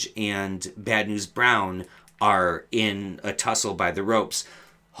Savage and Bad News Brown are in a tussle by the ropes.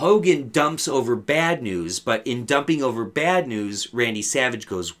 Hogan dumps over Bad News, but in dumping over Bad News, Randy Savage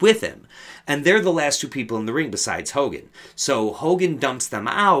goes with him. And they're the last two people in the ring besides Hogan. So Hogan dumps them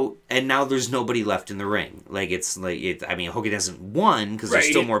out, and now there's nobody left in the ring. Hogan hasn't won because there's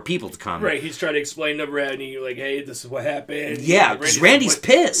still more people to come. Right, he's trying to explain to Randy, like, hey, this is what happened. Yeah, because Randy's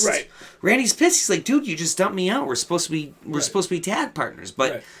pissed. Right. Randy's pissed. He's like, dude, you just dumped me out. We're supposed to be tag partners.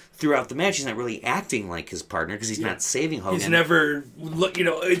 But throughout the match, he's not really acting like his partner because he's not saving Hogan. He's never,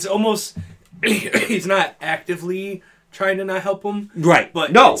 it's almost, he's not actively trying to not help him. Right.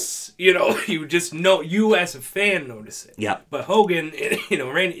 But no. It's, you just know, you as a fan notice it. Yeah. But Hogan,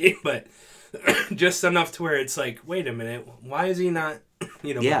 Randy, but just enough to where it's like, wait a minute, why is he not,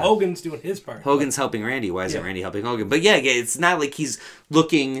 Hogan's doing his part. Hogan's helping Randy. Why isn't Randy helping Hogan? But it's not like he's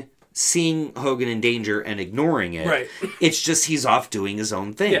seeing Hogan in danger and ignoring it. Right. It's just he's off doing his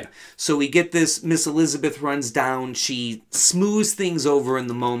own thing. Yeah. So we get this, Miss Elizabeth runs down. She smooths things over in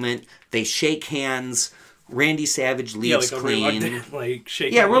the moment. They shake hands. Randy Savage leaves clean.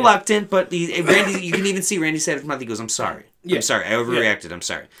 Reluctant, but Randy, you can even see Randy Savage's mouth. He goes, I'm sorry. Yeah. I'm sorry. I overreacted. I'm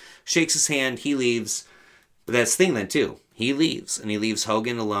sorry. Shakes his hand. He leaves. But that's the thing then, too. He leaves, and he leaves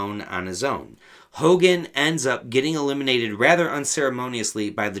Hogan alone on his own. Hogan ends up getting eliminated rather unceremoniously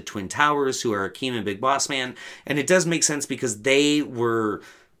by the Twin Towers, who are Akeem and Big Boss Man. And it does make sense because they were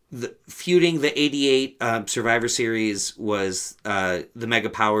feuding. The 88 Survivor Series was the Mega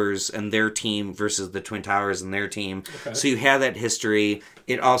Powers and their team versus the Twin Towers and their team. Okay. So you have that history.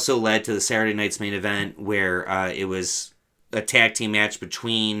 It also led to the Saturday Night's Main Event where it was a tag team match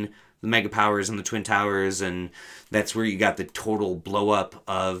between the Mega Powers and the Twin Towers, and that's where you got the total blow-up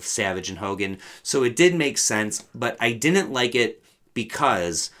of Savage and Hogan. So it did make sense, but I didn't like it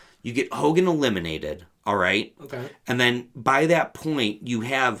because you get Hogan eliminated, all right? Okay. And then by that point, you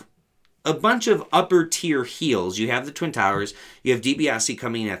have a bunch of upper-tier heels. You have the Twin Towers, you have DiBiase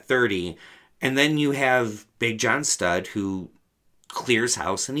coming in at 30, and then you have Big John Studd, who clears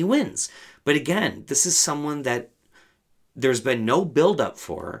house and he wins. But again, this is someone that there's been no build-up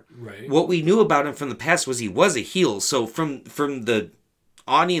for. Right. What we knew about him from the past was he was a heel. So from the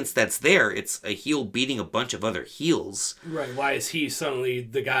audience that's there, it's a heel beating a bunch of other heels. Right. Why is he suddenly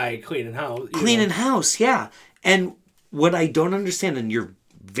the guy cleaning house? House, yeah. And what I don't understand, and you're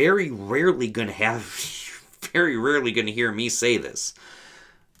very rarely going to hear me say this,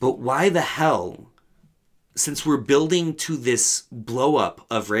 but why the hell, since we're building to this blow-up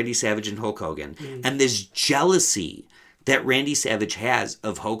of Randy Savage and Hulk Hogan, and this jealousy that Randy Savage has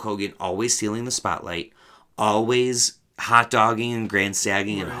of Hulk Hogan always stealing the spotlight, always hot dogging and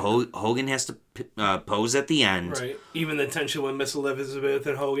grandstagging, and Hogan has to pose at the end. Right. Even the tension with Miss Elizabeth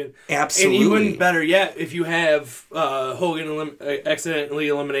and Hogan. Absolutely. And even better yet, if you have Hogan accidentally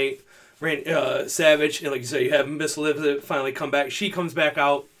eliminate Savage, and like you say, you have Miss Elizabeth finally come back. She comes back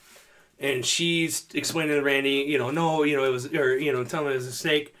out, and she's explaining to Randy, it was, telling him it was a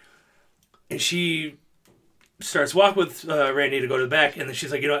mistake, and she starts walking with Randy to go to the back, and then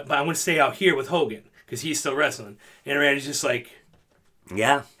she's like, but I'm going to stay out here with Hogan because he's still wrestling. And Randy's just like,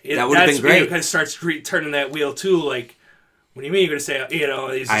 yeah, that would have been great. Kind of starts turning that wheel too, like, what do you mean you're going to stay out?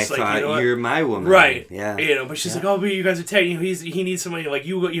 He's just I thought you're my woman. Right. Yeah. But she's like, oh, but you guys are tagging. He needs somebody like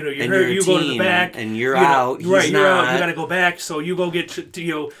you. You go to the back, and you're out. Right, you're out. You got to go back. So you go get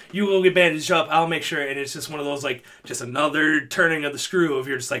you go get bandaged up. I'll make sure. And it's just one of those like just another turning of the screw. If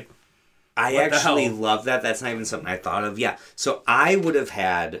you're just like, I actually love that. That's not even something I thought of. Yeah. So I would have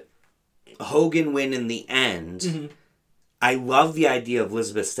had Hogan win in the end. Mm-hmm. I love the idea of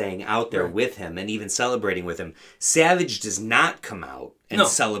Elizabeth staying out there with him and even celebrating with him. Savage does not come out and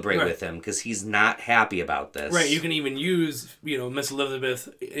celebrate with him because he's not happy about this. Right. You can even use, Miss Elizabeth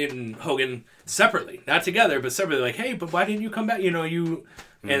and Hogan separately. Not together, but separately. Like, hey, but why didn't you come back? And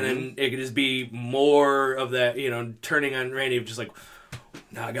then it could just be more of that, turning on Randy of just like,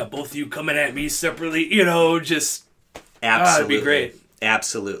 now I got both of you coming at me separately, just... Absolutely. That'd be great.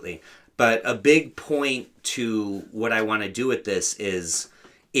 Absolutely. But a big point to what I want to do with this is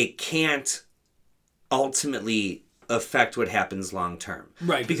it can't ultimately affect what happens long term.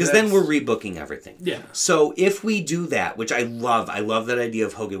 Right. Because then we're rebooking everything. Yeah. So if we do that, which I love that idea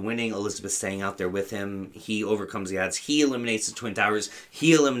of Hogan winning, Elizabeth staying out there with him, he overcomes the odds, he eliminates the Twin Towers,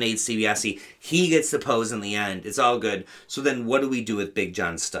 he eliminates DiBiase, he gets the pose in the end, it's all good. So then what do we do with Big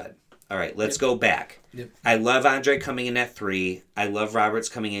John Studd? All right, let's go back. Yep. I love Andre coming in at 3. I love Roberts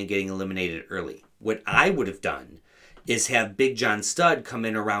coming in and getting eliminated early. What I would have done is have Big John Studd come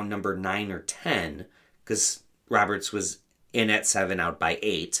in around number 9 or 10, because Roberts was in at 7, out by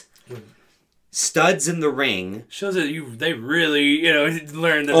 8. Studd's in the ring. Shows that they really,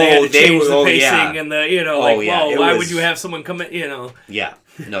 learned that they had to change the pacing and the, why would you have someone come in, Yeah.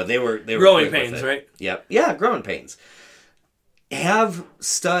 No, they were growing pains, right? Yep. Yeah, growing pains. Have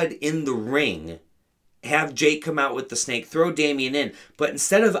Studd in the ring. Have Jake come out with the snake, throw Damian in, but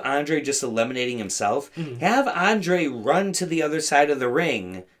instead of Andre just eliminating himself, have Andre run to the other side of the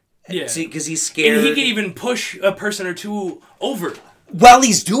ring. Yeah. Because he's scared. And he can even push a person or two over. While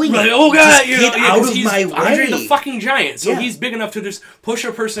he's doing it. Oh, God. Get out of my way. Andre the fucking giant. So he's big enough to just push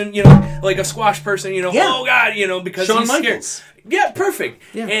a person, like a squash person, oh, God, because Shawn he's Michaels. scared. Yeah, perfect.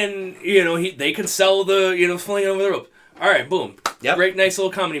 Yeah. And, they can sell the, fling over the rope. All right, boom. Yep. Great, nice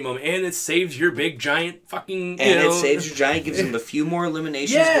little comedy moment. And it saves your big, giant fucking, it saves your giant, gives him a few more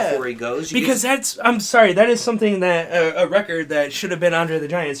eliminations before he goes. I'm sorry, that is something that, a record that should have been Andre the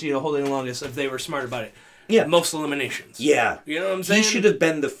Giant's, holding the longest if they were smart about it. Yeah. Most eliminations. Yeah. You know what I'm saying? He should have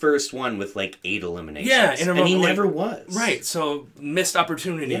been the first one with 8 eliminations. Yeah. And he never was. Right. So, missed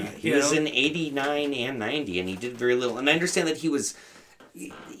opportunity. Yeah. He was in 89 and 90, and he did very little. And I understand that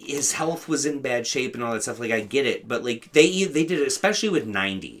his health was in bad shape and all that stuff. I get it. But, they did it, especially with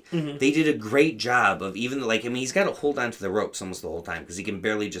 90. Mm-hmm. They did a great job of even, he's got to hold on to the ropes almost the whole time because he can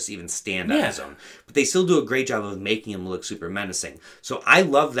barely just even stand on his own. But they still do a great job of making him look super menacing. So I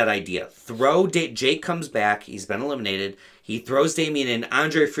love that idea. Jake comes back. He's been eliminated. He throws Damian in.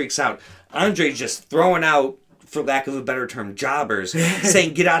 Andre freaks out. Andre's just throwing out, for lack of a better term, jobbers,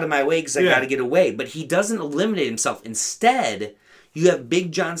 saying, get out of my way because I got to get away. But he doesn't eliminate himself. Instead, you have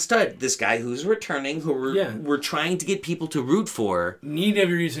Big John Studd, this guy who's returning, who we're trying to get people to root for. Need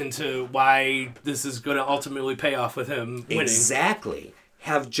every reason to why this is going to ultimately pay off with him winning. Exactly.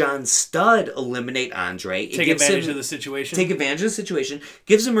 Have John Studd eliminate Andre. Take advantage of the situation. Take advantage of the situation.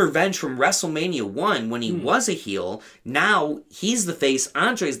 Gives him revenge from WrestleMania 1 when he was a heel. Now he's the face.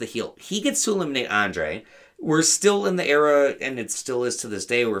 Andre's the heel. He gets to eliminate Andre. We're still in the era, and it still is to this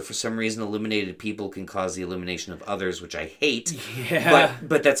day, where for some reason eliminated people can cause the elimination of others, which I hate. Yeah.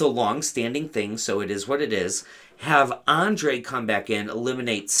 But that's a long-standing thing, so it is what it is. Have Andre come back in,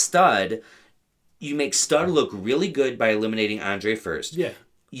 eliminate Studd. You make Studd look really good by eliminating Andre first. Yeah.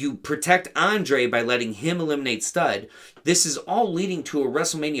 You protect Andre by letting him eliminate Studd. This is all leading to a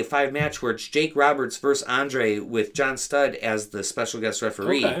WrestleMania 5 match where it's Jake Roberts versus Andre with John Studd as the special guest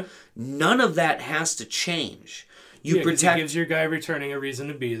referee. Okay. None of that has to change. You protect. It gives your guy returning a reason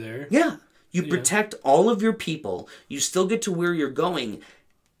to be there. Yeah. You protect all of your people. You still get to where you're going,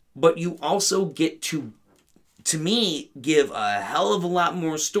 but you also get to me, give a hell of a lot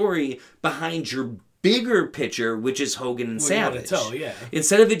more story behind your bigger picture, which is Hogan and Savage.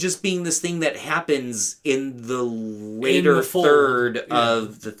 Instead of it just being this thing that happens in the later third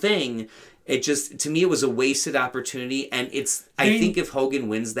of the thing, it just, to me, it was a wasted opportunity. And I think if Hogan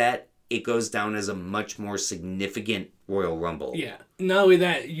wins that, it goes down as a much more significant Royal Rumble. Yeah. Not only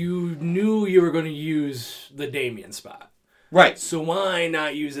that, you knew you were going to use the Damian spot. Right. So why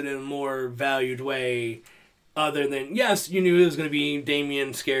not use it in a more valued way other than, yes, you knew it was going to be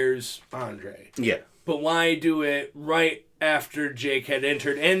Damian scares Andre. Yeah. But why do it right after Jake had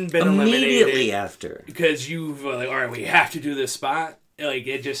entered and been eliminated? Immediately after. Because you've all right, we have to do this spot.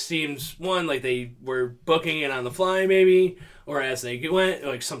 It just seems, one, like they were booking it on the fly, maybe, or as they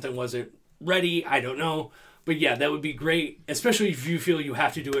went, something wasn't ready. I don't know. But yeah, that would be great, especially if you feel you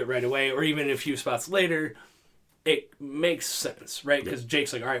have to do it right away, or even a few spots later. It makes sense, right? Because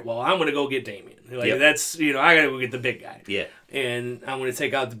Jake's like, all right, well, I'm going to go get Damian. That's, I got to go get the big guy. Yeah. And I'm going to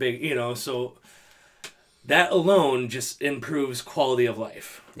take out the big, so that alone just improves quality of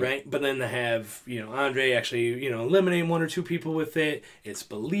life, right? But then to have, Andre actually, eliminate one or two people with it, it's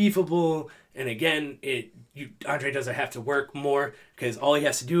believable. And again, Andre doesn't have to work more because all he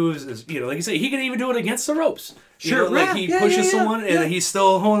has to do is like you say, he can even do it against the ropes. Sure, he pushes someone and he's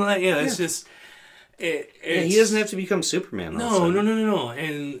still holding that. It's just... he doesn't have to become Superman. No.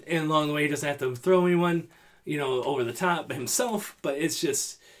 And along the way, he doesn't have to throw anyone, over the top himself. But it's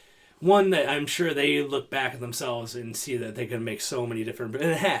just one that I'm sure they look back at themselves and see that they can make so many different,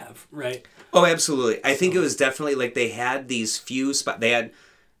 and have, right? Oh, absolutely. I think it was definitely they had these few spots. They had,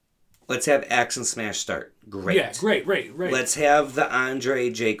 Let's have Axe and Smash start. Great. Yeah, great. Let's have the Andre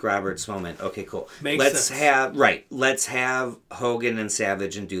Jake Roberts moment. Okay, cool. Makes sense. Let's have Hogan and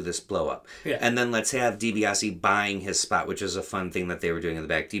Savage and do this blow up. Yeah. And then let's have DiBiase buying his spot, which is a fun thing that they were doing in the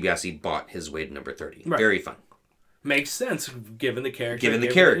back. DiBiase bought his way to number 30. Right. Very fun. Makes sense, given the character.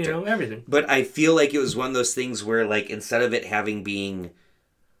 Everything. But I feel like it was one of those things where, like, instead of it having being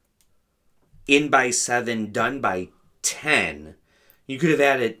in by 7, done by 10, you could have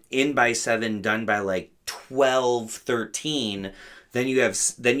had it in by 7, done by, like, 12, 13. Then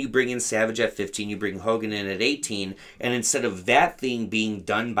you bring in Savage at 15, you bring Hogan in at 18, and instead of that thing being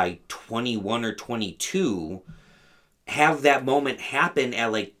done by 21 or 22, have that moment happen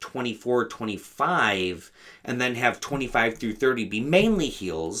at like 24, 25, and then have 25 through 30 be mainly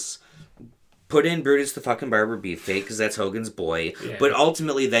heels. Put in Brutus the fucking Barber Beefcake, because that's Hogan's boy. Yeah. But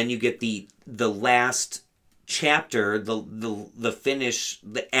ultimately then you get the last chapter, the finish,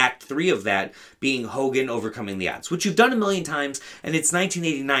 the act 3 of that being Hogan overcoming the odds, which you've done a million times, and it's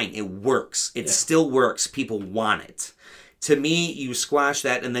 1989. It works. It still works. People want it. To me, you squash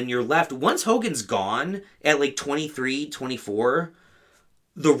that, and then you're left, once Hogan's gone at like 23, 24,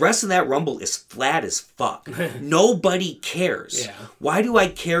 the rest of that Rumble is flat as fuck. Nobody cares. Yeah. Why do I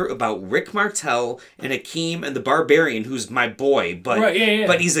care about Rick Martel and Akeem and the Barbarian, who's my boy, but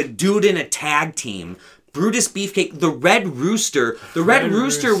but he's a dude in a tag team? Brutus Beefcake, the Red Rooster. The Red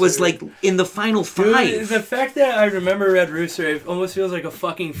Rooster was like in the final 5. Dude, the fact that I remember Red Rooster, it almost feels like a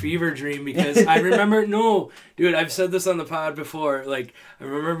fucking fever dream, because I remember, dude, I've said this on the pod before. Like, I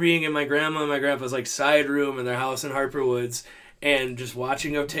remember being in my grandma and my grandpa's like side room in their house in Harper Woods, and just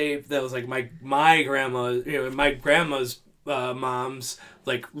watching a tape that was like my grandma, my grandma's mom's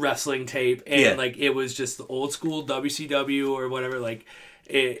like wrestling tape, and like it was just the old school WCW or whatever, like.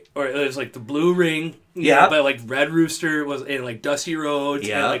 It was like the Blue Ring, but like Red Rooster was in like Dusty Rhodes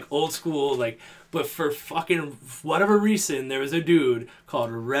and like old school, like, but for fucking whatever reason there was a dude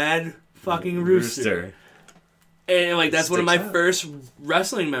called Red fucking Rooster. And like that's one of my first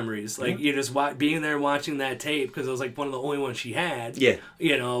wrestling memories. Like you just being there watching that tape, because it was like one of the only ones she had. Yeah,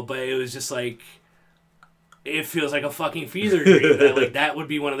 but it was just like. It feels like a fucking fever dream that like that would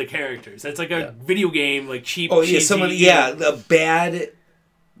be one of the characters. That's like a video game, like cheap. Oh yeah, cheesy, a bad.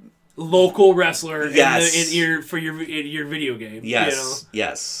 Local wrestler in your video game. Yes,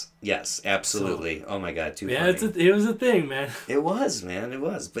 yes, absolutely. So, oh my god, too funny. It was a thing, man. It was, man, it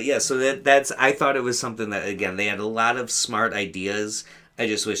was. But yeah, so that's I thought it was something that, again, they had a lot of smart ideas. I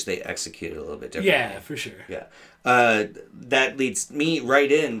just wish they executed a little bit differently. Yeah, for sure. Yeah. That leads me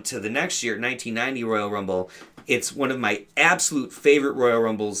right into the next year, 1990 Royal Rumble. It's one of my absolute favorite Royal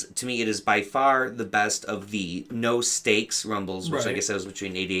Rumbles. To me, it is by far the best of the no-stakes Rumbles, which I guess that was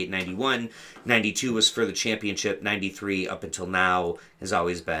between 88 and 91. 92 was for the championship. 93, up until now, has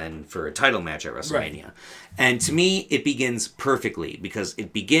always been for a title match at WrestleMania. Right. And to me, it begins perfectly, because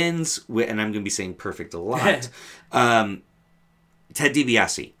it begins with, and I'm going to be saying perfect a lot, Ted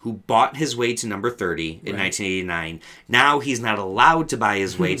DiBiase, who bought his way to number 30 in 1989. Now he's not allowed to buy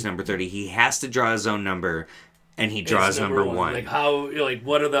his way to number 30. He has to draw his own number, and he draws number 1. Like,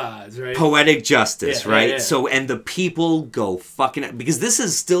 what are the odds, right? Poetic justice, right? Yeah. So, and the people go fucking... Because this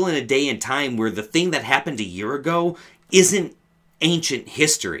is still in a day and time where the thing that happened a year ago isn't ancient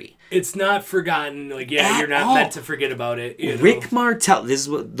history. It's not forgotten. Like, you're not meant to forget about it. Rick Martel, this is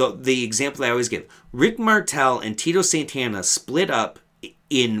what the example I always give. Rick Martel and Tito Santana split up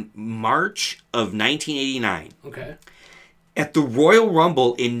in March of 1989. Okay. At the Royal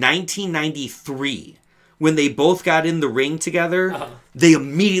Rumble in 1993, when they both got in the ring together, they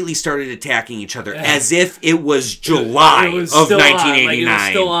immediately started attacking each other as if it was July of 1989. Like, it was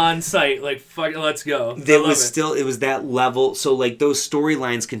still on site. Like, fuck, let's go. It was that level. So, like, those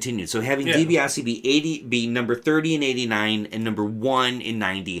storylines continued. So having DiBiase be number 30 in 89 and number 1 in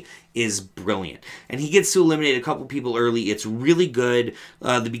 90 is brilliant. And he gets to eliminate a couple people early. It's really good.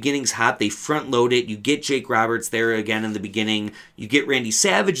 The beginning's hot. They front load it. You get Jake Roberts there again in the beginning. You get Randy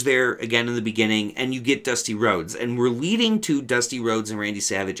Savage there again in the beginning. And you get Dusty Rhodes. And we're leading to Dusty Rhodes and Randy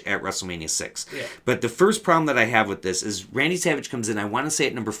Savage at WrestleMania 6. Yeah. But the first problem that I have with this is Randy Savage comes in, I want to say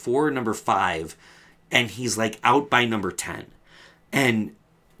at number 4 or number 5, and he's like out by number 10. And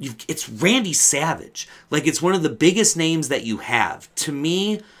it's Randy Savage. Like, it's one of the biggest names that you have. To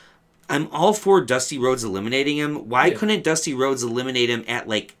me, I'm all for Dusty Rhodes eliminating him. Why couldn't Dusty Rhodes eliminate him at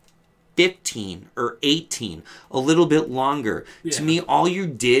like 15 or 18? A little bit longer. Yeah. To me, all you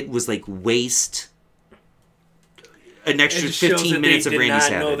did was like waste an extra it shows 15 that minutes they of Randy did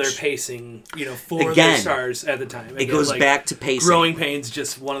Savage. not know their pacing, for Again, their stars at the time. It goes back to pacing. Growing Pains,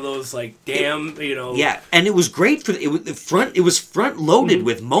 just one of those damn. Yeah, and it was great for it was front loaded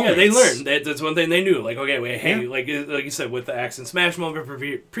with moments. Yeah, they learned that's one thing they knew. Like, okay, wait, hey, like you said with the Axe and Smash moment for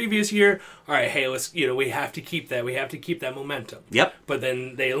previous year. All right, hey, let's we have to keep that. We have to keep that momentum. Yep. But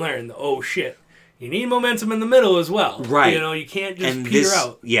then they learned, oh shit. You need momentum in the middle as well. Right. You can't just peter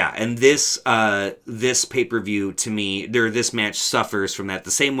out. Yeah, and this pay-per-view, to me, this match suffers from that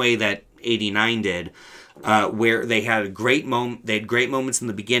the same way that 89 did, where they had great moments in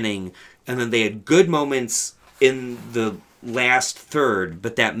the beginning, and then they had good moments in the last third,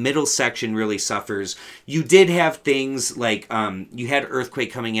 but that middle section really suffers. You did have things like you had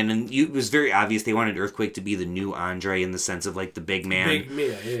Earthquake coming in, and it was very obvious they wanted Earthquake to be the new Andre in the sense of the big man.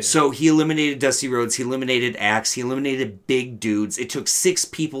 Yeah. So he eliminated Dusty Rhodes, he eliminated Axe, he eliminated big dudes. It took 6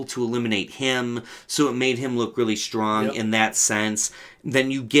 people to eliminate him, so it made him look really strong in that sense. Then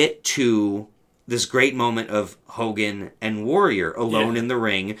you get to this great moment of Hogan and Warrior alone in the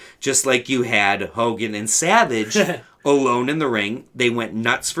ring, just like you had Hogan and Savage alone in the ring. They went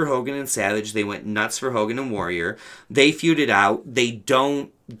nuts for Hogan and Savage. They went nuts for Hogan and Warrior. They feuded out. They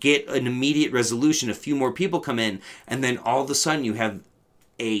don't get an immediate resolution. A few more people come in, and then all of a sudden you have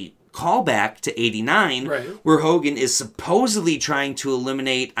a callback to 89 where Hogan is supposedly trying to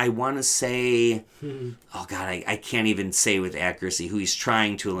eliminate, I want to say, oh God, I can't even say with accuracy who he's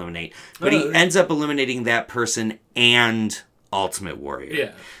trying to eliminate, but he ends up eliminating that person and Ultimate Warrior.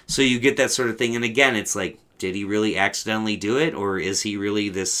 Yeah. So you get that sort of thing, and again, it's like, did he really accidentally do it, or is he really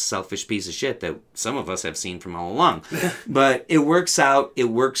this selfish piece of shit that some of us have seen from all along? But it works out, it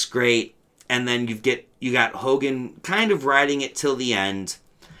works great, and then you got Hogan kind of riding it till the end.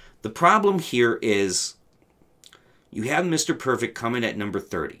 The problem here is you have Mr. Perfect coming at number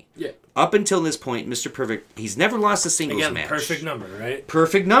 30. Yeah. Up until this point, Mr. Perfect, he's never lost a singles match. Perfect number, right?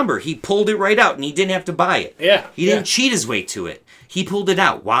 Perfect number. He pulled it right out, and he didn't have to buy it. Yeah. He didn't cheat his way to it. He pulled it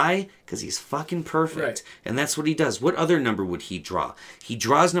out. Why? Because he's fucking perfect. Right. And that's what he does. What other number would he draw? He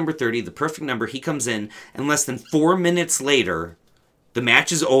draws number 30, the perfect number. He comes in, and less than 4 minutes later, the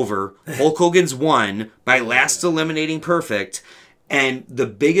match is over. Hulk Hogan's won by last eliminating Perfect. And the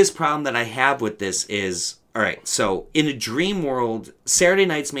biggest problem that I have with this is, all right, so in a dream world, Saturday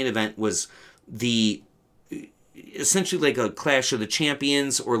night's main event was essentially like a Clash of the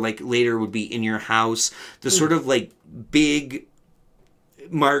Champions, or like later would be In Your House, the sort of like big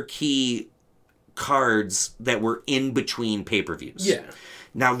marquee cards that were in between pay-per-views. Yeah.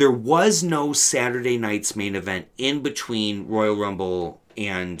 Now, there was no Saturday night's main event in between Royal Rumble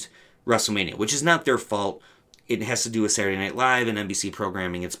and WrestleMania, which is not their fault. It has to do with Saturday Night Live and NBC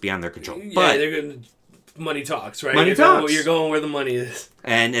programming. It's beyond their control. Yeah, but they're good. Money talks, right? Money talks. You're going where the money is.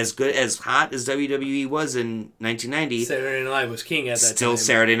 And as hot as WWE was in 1990, Saturday Night Live was king at that time. Still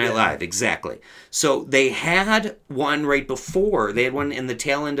Saturday Night Live, exactly. So they had one right before. They had one in the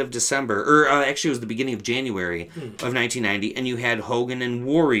tail end of December, or actually it was the beginning of January of 1990, and you had Hogan and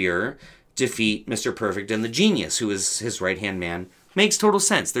Warrior defeat Mr. Perfect and the Genius, who is his right-hand man. Makes total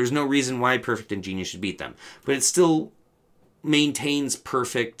sense. There's no reason why Perfect and Genius should beat them. But it still maintains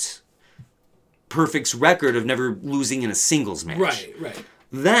Perfect's record of never losing in a singles match. Right.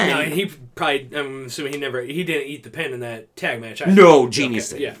 Then... No, and he probably, I'm assuming he didn't eat the pin in that tag match. No, Genius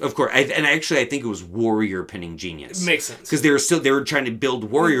did. Yeah. Of course. I think it was Warrior pinning Genius. Makes sense. Because they were trying to build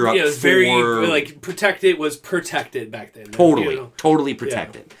Warrior up. Yeah, it was very, protected back then. Totally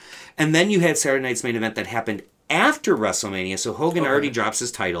protected. Yeah. And then you had Saturday Night's main event that happened after WrestleMania, so Hogan already drops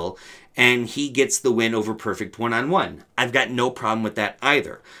his title, and he gets the win over Perfect one-on-one. I've got no problem with that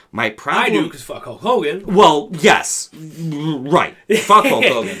either. My problem... I do, because fuck Hulk Hogan. Well, yes. Right. Fuck Hulk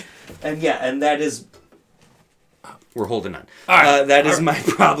Hogan. And that is... We're holding on. That is my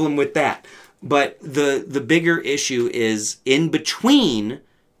problem with that. But the bigger issue is, in between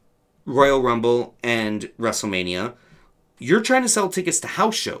Royal Rumble and WrestleMania... You're trying to sell tickets to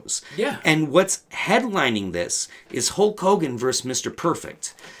house shows. Yeah. And what's headlining this is Hulk Hogan versus Mr.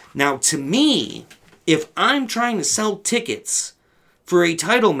 Perfect. Now, to me, if I'm trying to sell tickets for a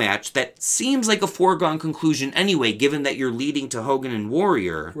title match that seems like a foregone conclusion anyway, given that you're leading to Hogan and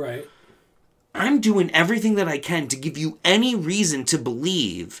Warrior, right, I'm doing everything that I can to give you any reason to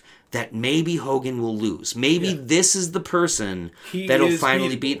believe that maybe Hogan will lose. Maybe this is the person that'll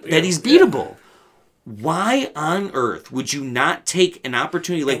finally beat... That he's beatable. Why on earth would you not take an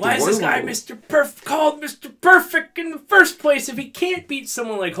opportunity like why the is Royal this guy Rumble called Mr. Perfect in the first place if he can't beat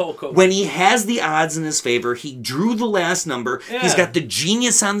someone like Hulk Hogan? when he has the odds in his favor? He drew the last number. Yeah. He's got the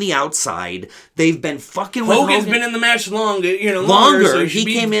genius on the outside. They've been fucking with Hogan's Hogan. been in the match longer. Longer. He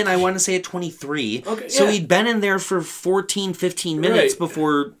came in, I want to say, at 23. Okay, so yeah. he'd been in there for 14, 15 minutes Right.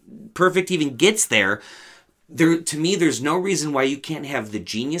 before Perfect even gets there. To me, there's no reason why you can't have the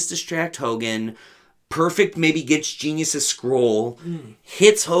genius distract Hogan. Perfect maybe gets Genius's scroll,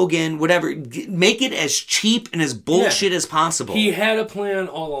 hits Hogan, whatever. Make it as cheap and as bullshit as possible. He had a plan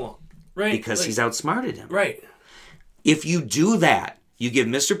all along, right? Because he's outsmarted him. Right. If you do that, you give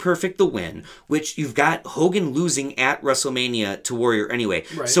Mr. Perfect the win, which you've got Hogan losing at WrestleMania to Warrior anyway.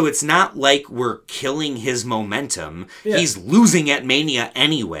 Right. So it's not like we're killing his momentum. Yeah. He's losing at Mania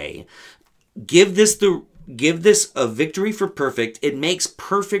anyway. Give this a victory for Perfect. It makes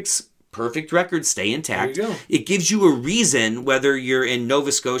Perfect's perfect record stay intact. There you go. It gives you a reason, whether you're in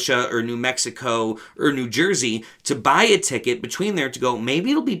Nova Scotia or New Mexico or New Jersey, to buy a ticket between there to go,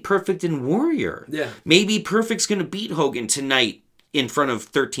 maybe it'll be Perfect and Warrior. Yeah. Maybe Perfect's going to beat Hogan tonight in front of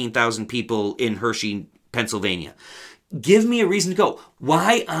 13,000 people in Hershey, Pennsylvania. Give me a reason to go.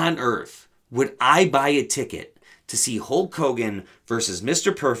 Why on earth would I buy a ticket to see Hulk Hogan versus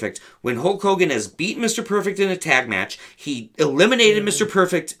Mr. Perfect when Hulk Hogan has beat Mr. Perfect in a tag match? He eliminated Mr.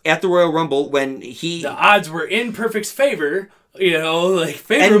 Perfect at the Royal Rumble when the odds were in Perfect's favor,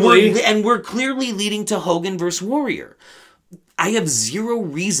 favorably. And we're clearly leading to Hogan versus Warrior. I have zero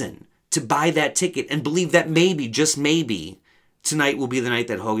reason to buy that ticket and believe that maybe, just maybe, tonight will be the night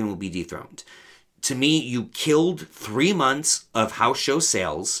that Hogan will be dethroned. To me, you killed 3 months of house show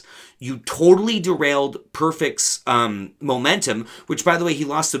sales. You totally derailed Perfect's momentum, which, by the way, he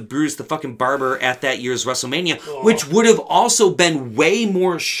lost to Bruce the fucking Barber at that year's WrestleMania, which would have also been way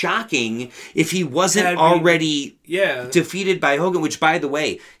more shocking if he wasn't already defeated by Hogan, which, by the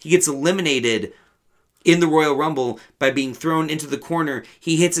way, he gets eliminated in the Royal Rumble by being thrown into the corner.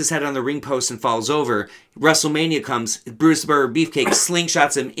 He hits his head on the ring post and falls over. WrestleMania comes. Bruce the Barber Beefcake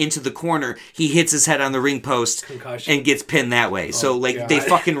slingshots him into the corner. He hits his head on the ring post and gets pinned that way. They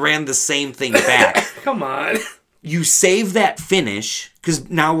fucking ran the same thing back. Come on. You save that finish, because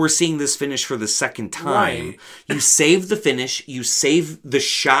now we're seeing this finish for the second time. Right. You save the finish. You save the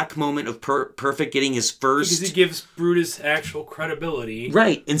shock moment of Perfect getting his first. Because it gives Brutus actual credibility.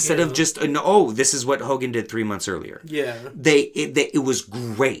 Right. Instead of just, this is what Hogan did 3 months earlier. Yeah. It was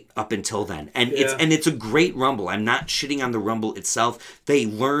great up until then. And it's a great Rumble. I'm not shitting on the Rumble itself. They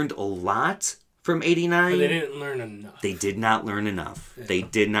learned a lot from 89. But they didn't learn enough. They did not learn enough. Yeah. They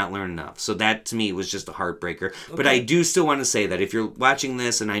did not learn enough. So that, to me, was just a heartbreaker. Okay. But I do still want to say that if you're watching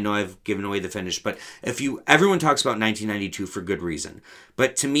this, and I know I've given away the finish, but everyone talks about 1992 for good reason.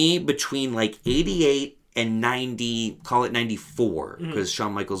 But to me, between 88 and 90, call it 94, because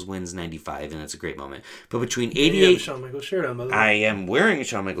Shawn Michaels wins 95, and it's a great moment. But between 88... You have a Shawn Michaels shirt on, by the way. I am wearing a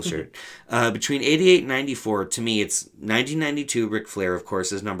Shawn Michaels shirt. Between 88 and 94, to me, it's 1992, Ric Flair, of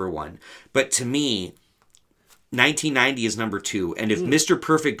course, is number one. But to me, 1990 is number two. And if Mr.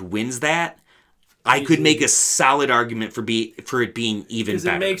 Perfect wins that, I could make a solid argument for it being even better.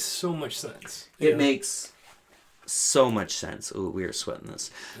 Because it makes so much sense. It makes so much sense. Oh, we are sweating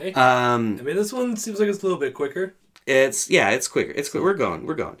this. Hey. This one seems like it's a little bit quicker. It's quicker. It's quick. We're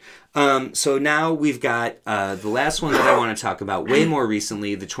going. So now we've got the last one that I want to talk about way more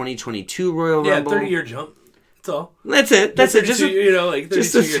recently, the 2022 Royal Rumble. 30-year jump. That's all. That's it. Just a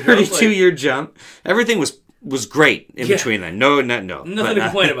 32-year jump. Everything was great in between then. No. Nothing to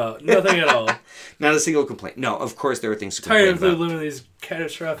complain about. Nothing at all. Not a single complaint. No, of course there were things to complain about. Tired of living these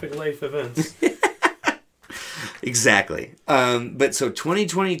catastrophic life events. Exactly. But so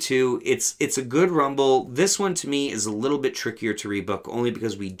 2022, it's a good Rumble. This one to me is a little bit trickier to rebook only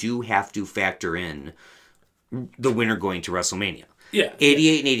because we do have to factor in the winner going to WrestleMania. Yeah.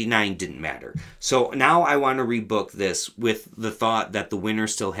 88 and 89 didn't matter. So now I want to rebook this with the thought that the winner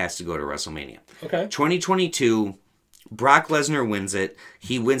still has to go to WrestleMania. Okay. 2022, Brock Lesnar wins it.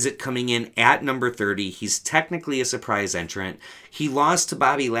 He wins it coming in at number 30. He's technically a surprise entrant. He lost to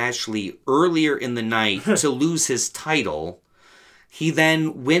Bobby Lashley earlier in the night to lose his title. He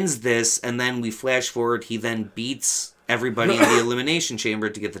then wins this, and then we flash forward. He then beats everybody in the Elimination Chamber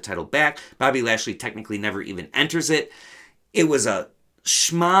to get the title back. Bobby Lashley technically never even enters it. It was a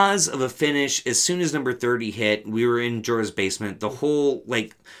schmaz of a finish. As soon as number 30 hit, we were in Jorah's basement. The whole,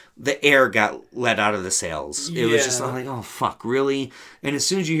 the air got let out of the sails. It was just like, oh, fuck, really? And as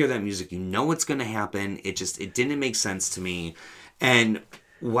soon as you hear that music, you know what's going to happen. It didn't make sense to me. And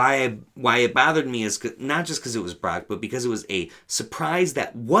why it bothered me is not just because it was Brock, but because it was a surprise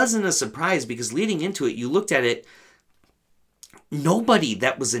that wasn't a surprise, because leading into it, you looked at it, nobody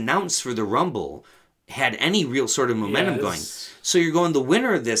that was announced for the Rumble had any real sort of momentum going. So you're going, the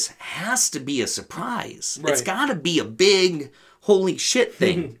winner of this has to be a surprise. Right. It's got to be a big, holy shit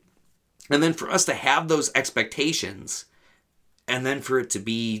thing. And then for us to have those expectations, and then for it to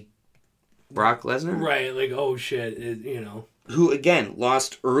be Brock Lesnar. Right, like, oh shit, Who, again,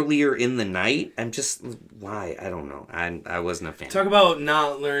 lost earlier in the night. I'm just, why? I don't know. I wasn't a fan. Talk about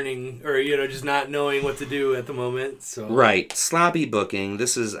not learning, or, just not knowing what to do at the moment. So right. Sloppy booking.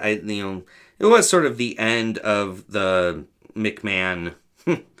 This is, it was sort of the end of the McMahon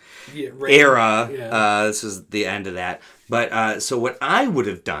era. Yeah. This is the end of that. But, so what I would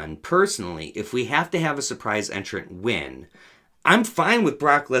have done, personally, if we have to have a surprise entrant win, I'm fine with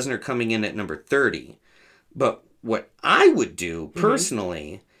Brock Lesnar coming in at number 30. But what I would do,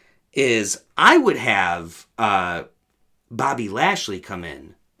 personally, is I would have Bobby Lashley come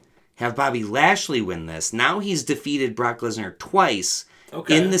in. Have Bobby Lashley win this. Now he's defeated Brock Lesnar twice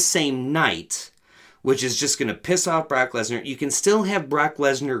in the same night, which is just going to piss off Brock Lesnar. You can still have Brock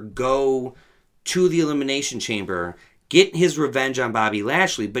Lesnar go to the Elimination Chamber, get his revenge on Bobby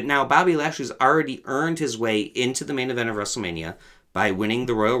Lashley, but now Bobby Lashley's already earned his way into the main event of WrestleMania by winning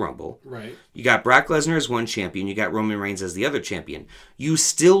the Royal Rumble. Right. You got Brock Lesnar as one champion. You got Roman Reigns as the other champion. You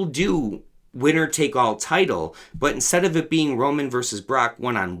still do winner-take-all title, but instead of it being Roman versus Brock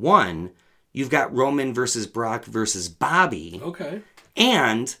one-on-one, you've got Roman versus Brock versus Bobby. Okay.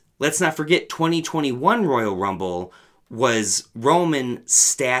 And let's not forget 2021 Royal Rumble was Roman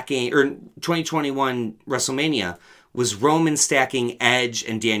stacking, or 2021 WrestleMania was Roman stacking Edge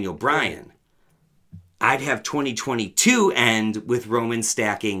and Daniel Bryan. I'd have 2022 end with Roman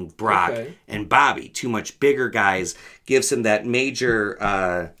stacking Brock and Bobby. Two much bigger guys. Gives him that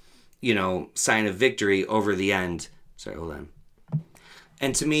major, sign of victory over the end. Sorry, hold on.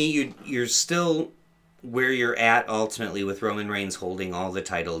 And to me, you're still where you're at ultimately with Roman Reigns holding all the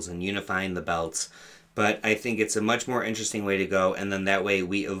titles and unifying the belts. But I think it's a much more interesting way to go. And then that way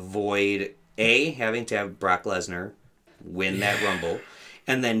we avoid, A, having to have Brock Lesnar win that Rumble.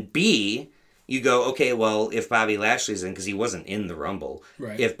 And then B, you go, okay, well, if Bobby Lashley's in, because he wasn't in the Rumble.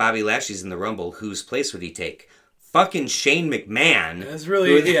 Right. If Bobby Lashley's in the Rumble, whose place would he take? Fucking Shane McMahon. That's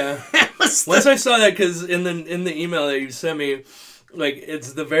really, yeah. Once I saw that, because in the email that you sent me, like,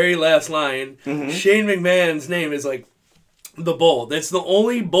 it's the very last line. Shane McMahon's name is, like, the bold. That's the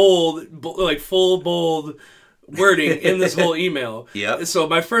only bold, full bold wording in this whole email. Yep. So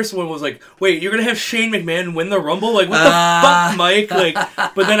my first one was like, wait, you're going to have Shane McMahon win the Rumble? Like, what the fuck, Mike? Like,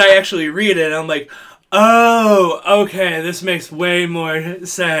 but then I actually read it, and I'm like, oh, okay, this makes way more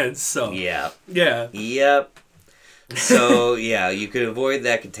sense. So yeah. Yeah. Yep. So, yeah, you could avoid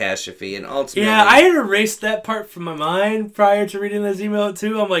that catastrophe, and ultimately... Yeah, I had erased that part from my mind prior to reading this email,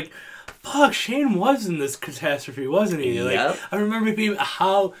 too. I'm like, fuck, Shane was in this catastrophe, wasn't he? Like, yep. I remember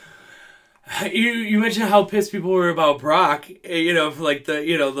how... You mentioned how pissed people were about Brock, for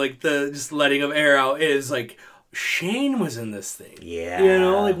the just letting of air out is, like, Shane was in this thing. Yeah.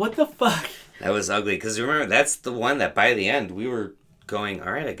 Like, what the fuck? That was ugly, because remember, that's the one that by the end, we were... going,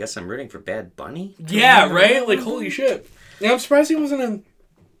 all right, I guess I'm rooting for Bad Bunny. Yeah, right? Like, holy shit. Yeah, I'm surprised he wasn't in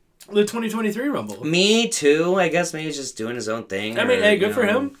the 2023 Rumble. Me too. I guess maybe he's just doing his own thing. I mean, hey, good for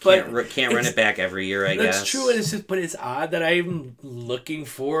him. But can't run it back every year, I guess. That's true, but it's odd that I'm looking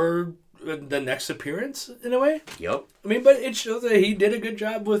for the next appearance, in a way. Yep. I mean, but it shows that he did a good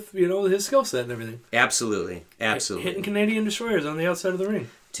job with, his skill set and everything. Absolutely. Hitting Canadian Destroyers on the outside of the ring.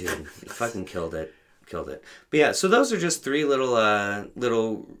 Dude, he fucking killed it. But yeah, so those are just three little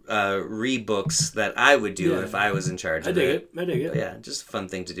rebooks that I would do if I was in charge of it. I dig it. But yeah, just a fun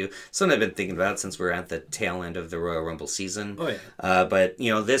thing to do. Something I've been thinking about since we're at the tail end of the Royal Rumble season. Oh, yeah. But,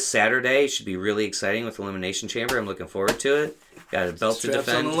 this Saturday should be really exciting with Elimination Chamber. I'm looking forward to it. Got a belt to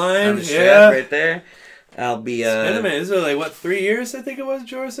defend. On the line. On the strap right there. I'll be... Wait a minute, is it 3 years, I think it was,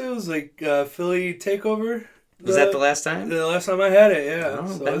 George? It was Philly TakeOver? Was that the last time? The last time I had it, yeah.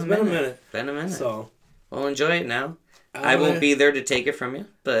 Oh, so it's been a minute. Been a minute. So... Well, enjoy it now. I won't be there to take it from you,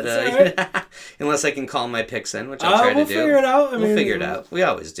 but right. unless I can call my picks in, which I'll try to do. We'll figure it out. We'll figure it out. We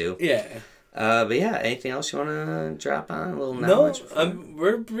always do. Yeah. But yeah, anything else you want to drop on? A little knowledge? No,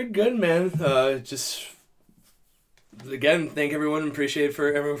 we're good, man. Just... Again, thank everyone. Appreciate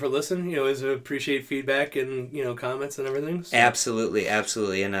everyone for listening. Always appreciate feedback and comments and everything. So. Absolutely,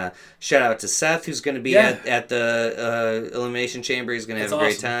 and shout out to Seth, who's going to be at the Elimination Chamber. He's going to have a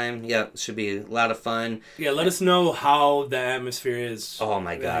great time. Yep, should be a lot of fun. Yeah, let us know how the atmosphere is. Oh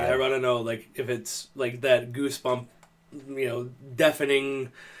my god, I want to know if it's that goosebump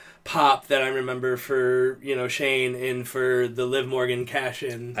deafening pop that I remember for, Shane and for the Liv Morgan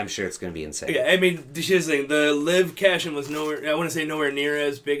cash-in. I'm sure it's going to be insane. Yeah, I mean, here's the thing. The Liv cash-in was nowhere, I want to say nowhere near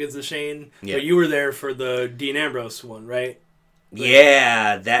as big as the Shane, but you were there for the Dean Ambrose one, right?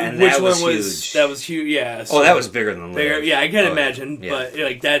 Yeah, that was huge. That was huge, yeah. So that was bigger than Liv. Yeah, I can imagine, but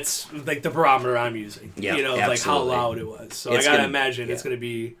that's like the barometer I'm using. Yeah, like how loud it was. So I gotta imagine it's gonna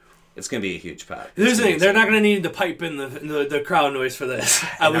be... It's going to be a huge pop. Here's the thing, they're not going to need the pipe in the crowd noise for this.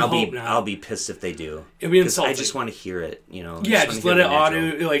 I'll be pissed if they do. It'll be insulting. I just want to hear it, just let it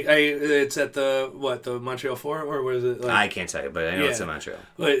audio. It's at the Montreal Forum, or what is it? I can't tell you, but I know it's in Montreal.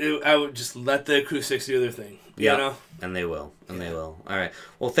 But I would just let the acoustics do their thing. Yeah, and they will. They will. All right.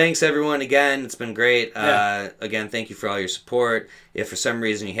 Well, thanks everyone again. It's been great. Again, thank you for all your support. If for some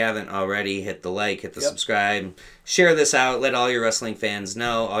reason you haven't already, hit the like, hit the subscribe, share this out. Let all your wrestling fans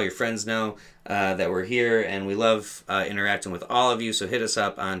know, all your friends know that we're here, and we love interacting with all of you. So hit us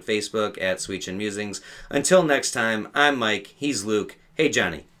up on Facebook at Sweet Chin Musings. Until next time, I'm Mike. He's Luke. Hey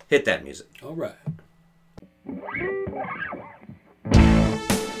Johnny, hit that music. All right.